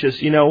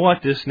conscious, you know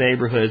what, this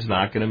neighborhood's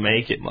not going to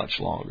make it much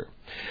longer.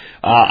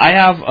 I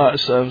have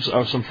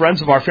some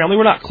friends of our family.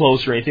 We're not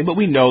close or anything, but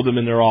we know them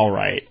and they're all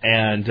right.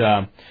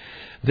 And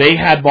They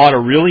had bought a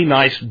really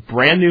nice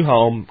brand new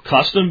home,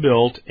 custom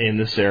built in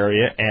this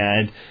area,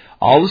 and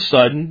all of a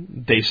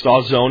sudden they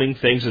saw zoning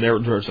things, and there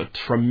was a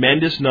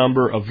tremendous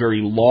number of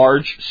very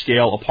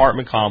large-scale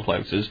apartment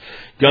complexes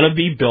going to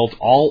be built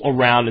all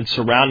around and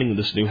surrounding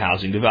this new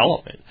housing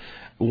development.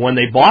 When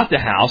they bought the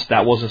house,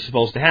 that wasn't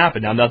supposed to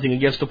happen. Now, nothing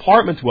against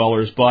apartment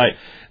dwellers, but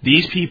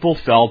these people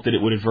felt that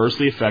it would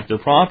adversely affect their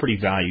property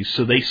values,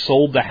 so they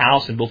sold the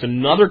house and built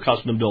another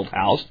custom-built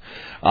house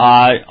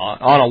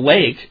on a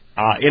lake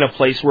in a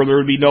place where there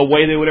would be no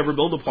way they would ever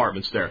build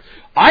apartments there.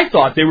 I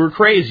thought they were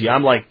crazy.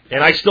 I'm like,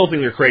 and I still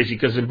think they're crazy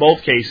because in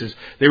both cases,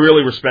 they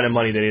really were spending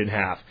money they didn't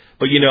have.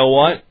 But you know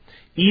what?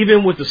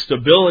 Even with the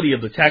stability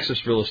of the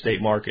Texas real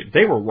estate market,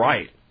 they were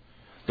right.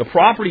 The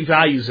property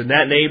values in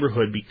that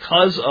neighborhood,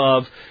 because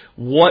of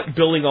what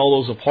building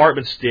all those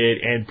apartments did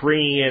and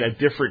bringing in a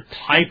different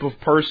type of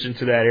person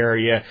to that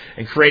area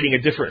and creating a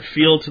different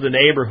feel to the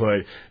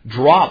neighborhood,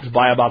 dropped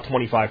by about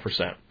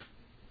 25%.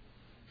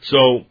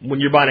 So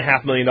when you're buying a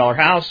 $500,000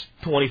 house,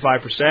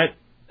 25%,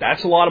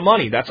 that's a lot of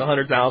money. That's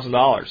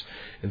 $100,000.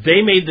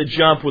 They made the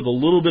jump with a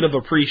little bit of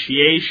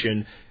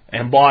appreciation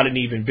and bought an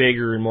even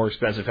bigger and more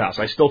expensive house.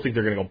 I still think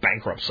they're going to go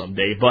bankrupt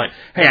someday, but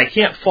hey, I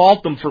can't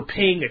fault them for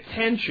paying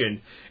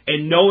attention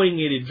and knowing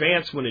in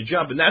advance when to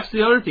jump. And that's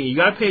the other thing. You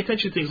got to pay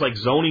attention to things like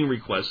zoning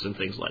requests and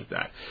things like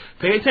that.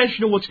 Pay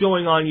attention to what's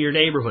going on in your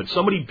neighborhood.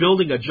 Somebody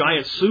building a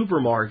giant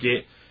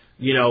supermarket,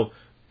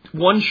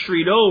 one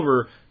street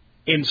over,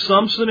 in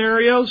some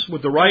scenarios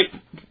with the right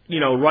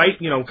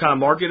kind of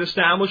market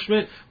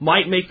establishment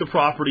might make the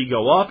property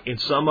go up. In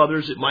some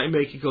others, it might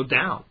make it go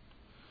down.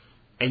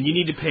 And you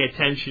need to pay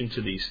attention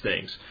to these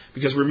things.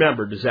 Because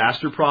remember,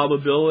 disaster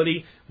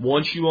probability,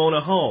 once you own a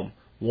home,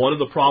 one of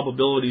the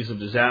probabilities of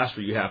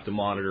disaster you have to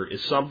monitor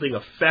is something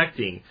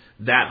affecting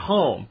that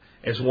home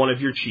as one of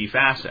your chief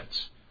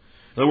assets.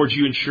 In other words,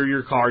 you insure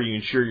your car, you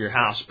insure your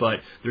house,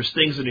 but there's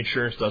things that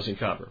insurance doesn't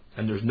cover.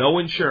 And there's no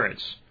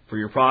insurance for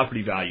your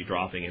property value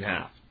dropping in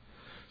half.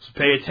 So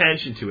pay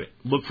attention to it.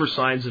 Look for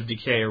signs of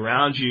decay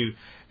around you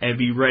and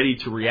be ready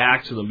to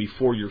react to them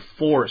before you're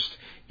forced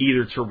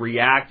either to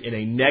react in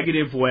a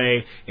negative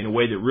way, in a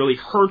way that really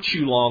hurts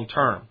you long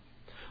term,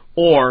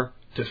 or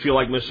to feel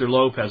like Mr.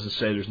 Lopez and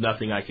say there's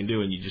nothing I can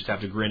do and you just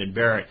have to grin and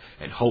bear it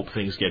and hope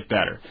things get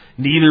better.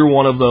 Neither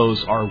one of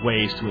those are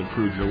ways to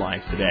improve your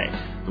life today.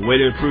 The way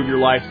to improve your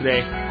life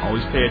today,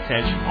 always pay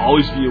attention,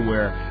 always be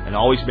aware, and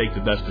always make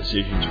the best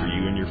decisions for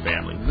you and your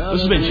family.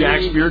 This has been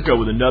Jack Spirko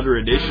with another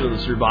edition of the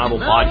Survival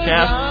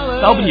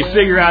Podcast, helping you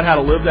figure out how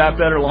to live that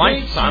better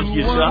life if times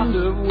get tough,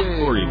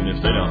 or even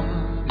if they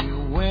don't.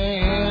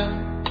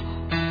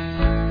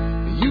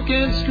 You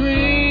can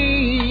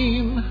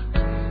scream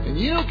and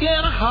you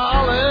can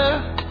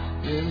holler,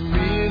 it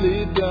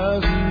really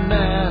doesn't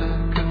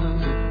matter,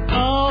 'cause it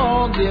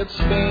all gets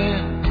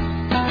spent.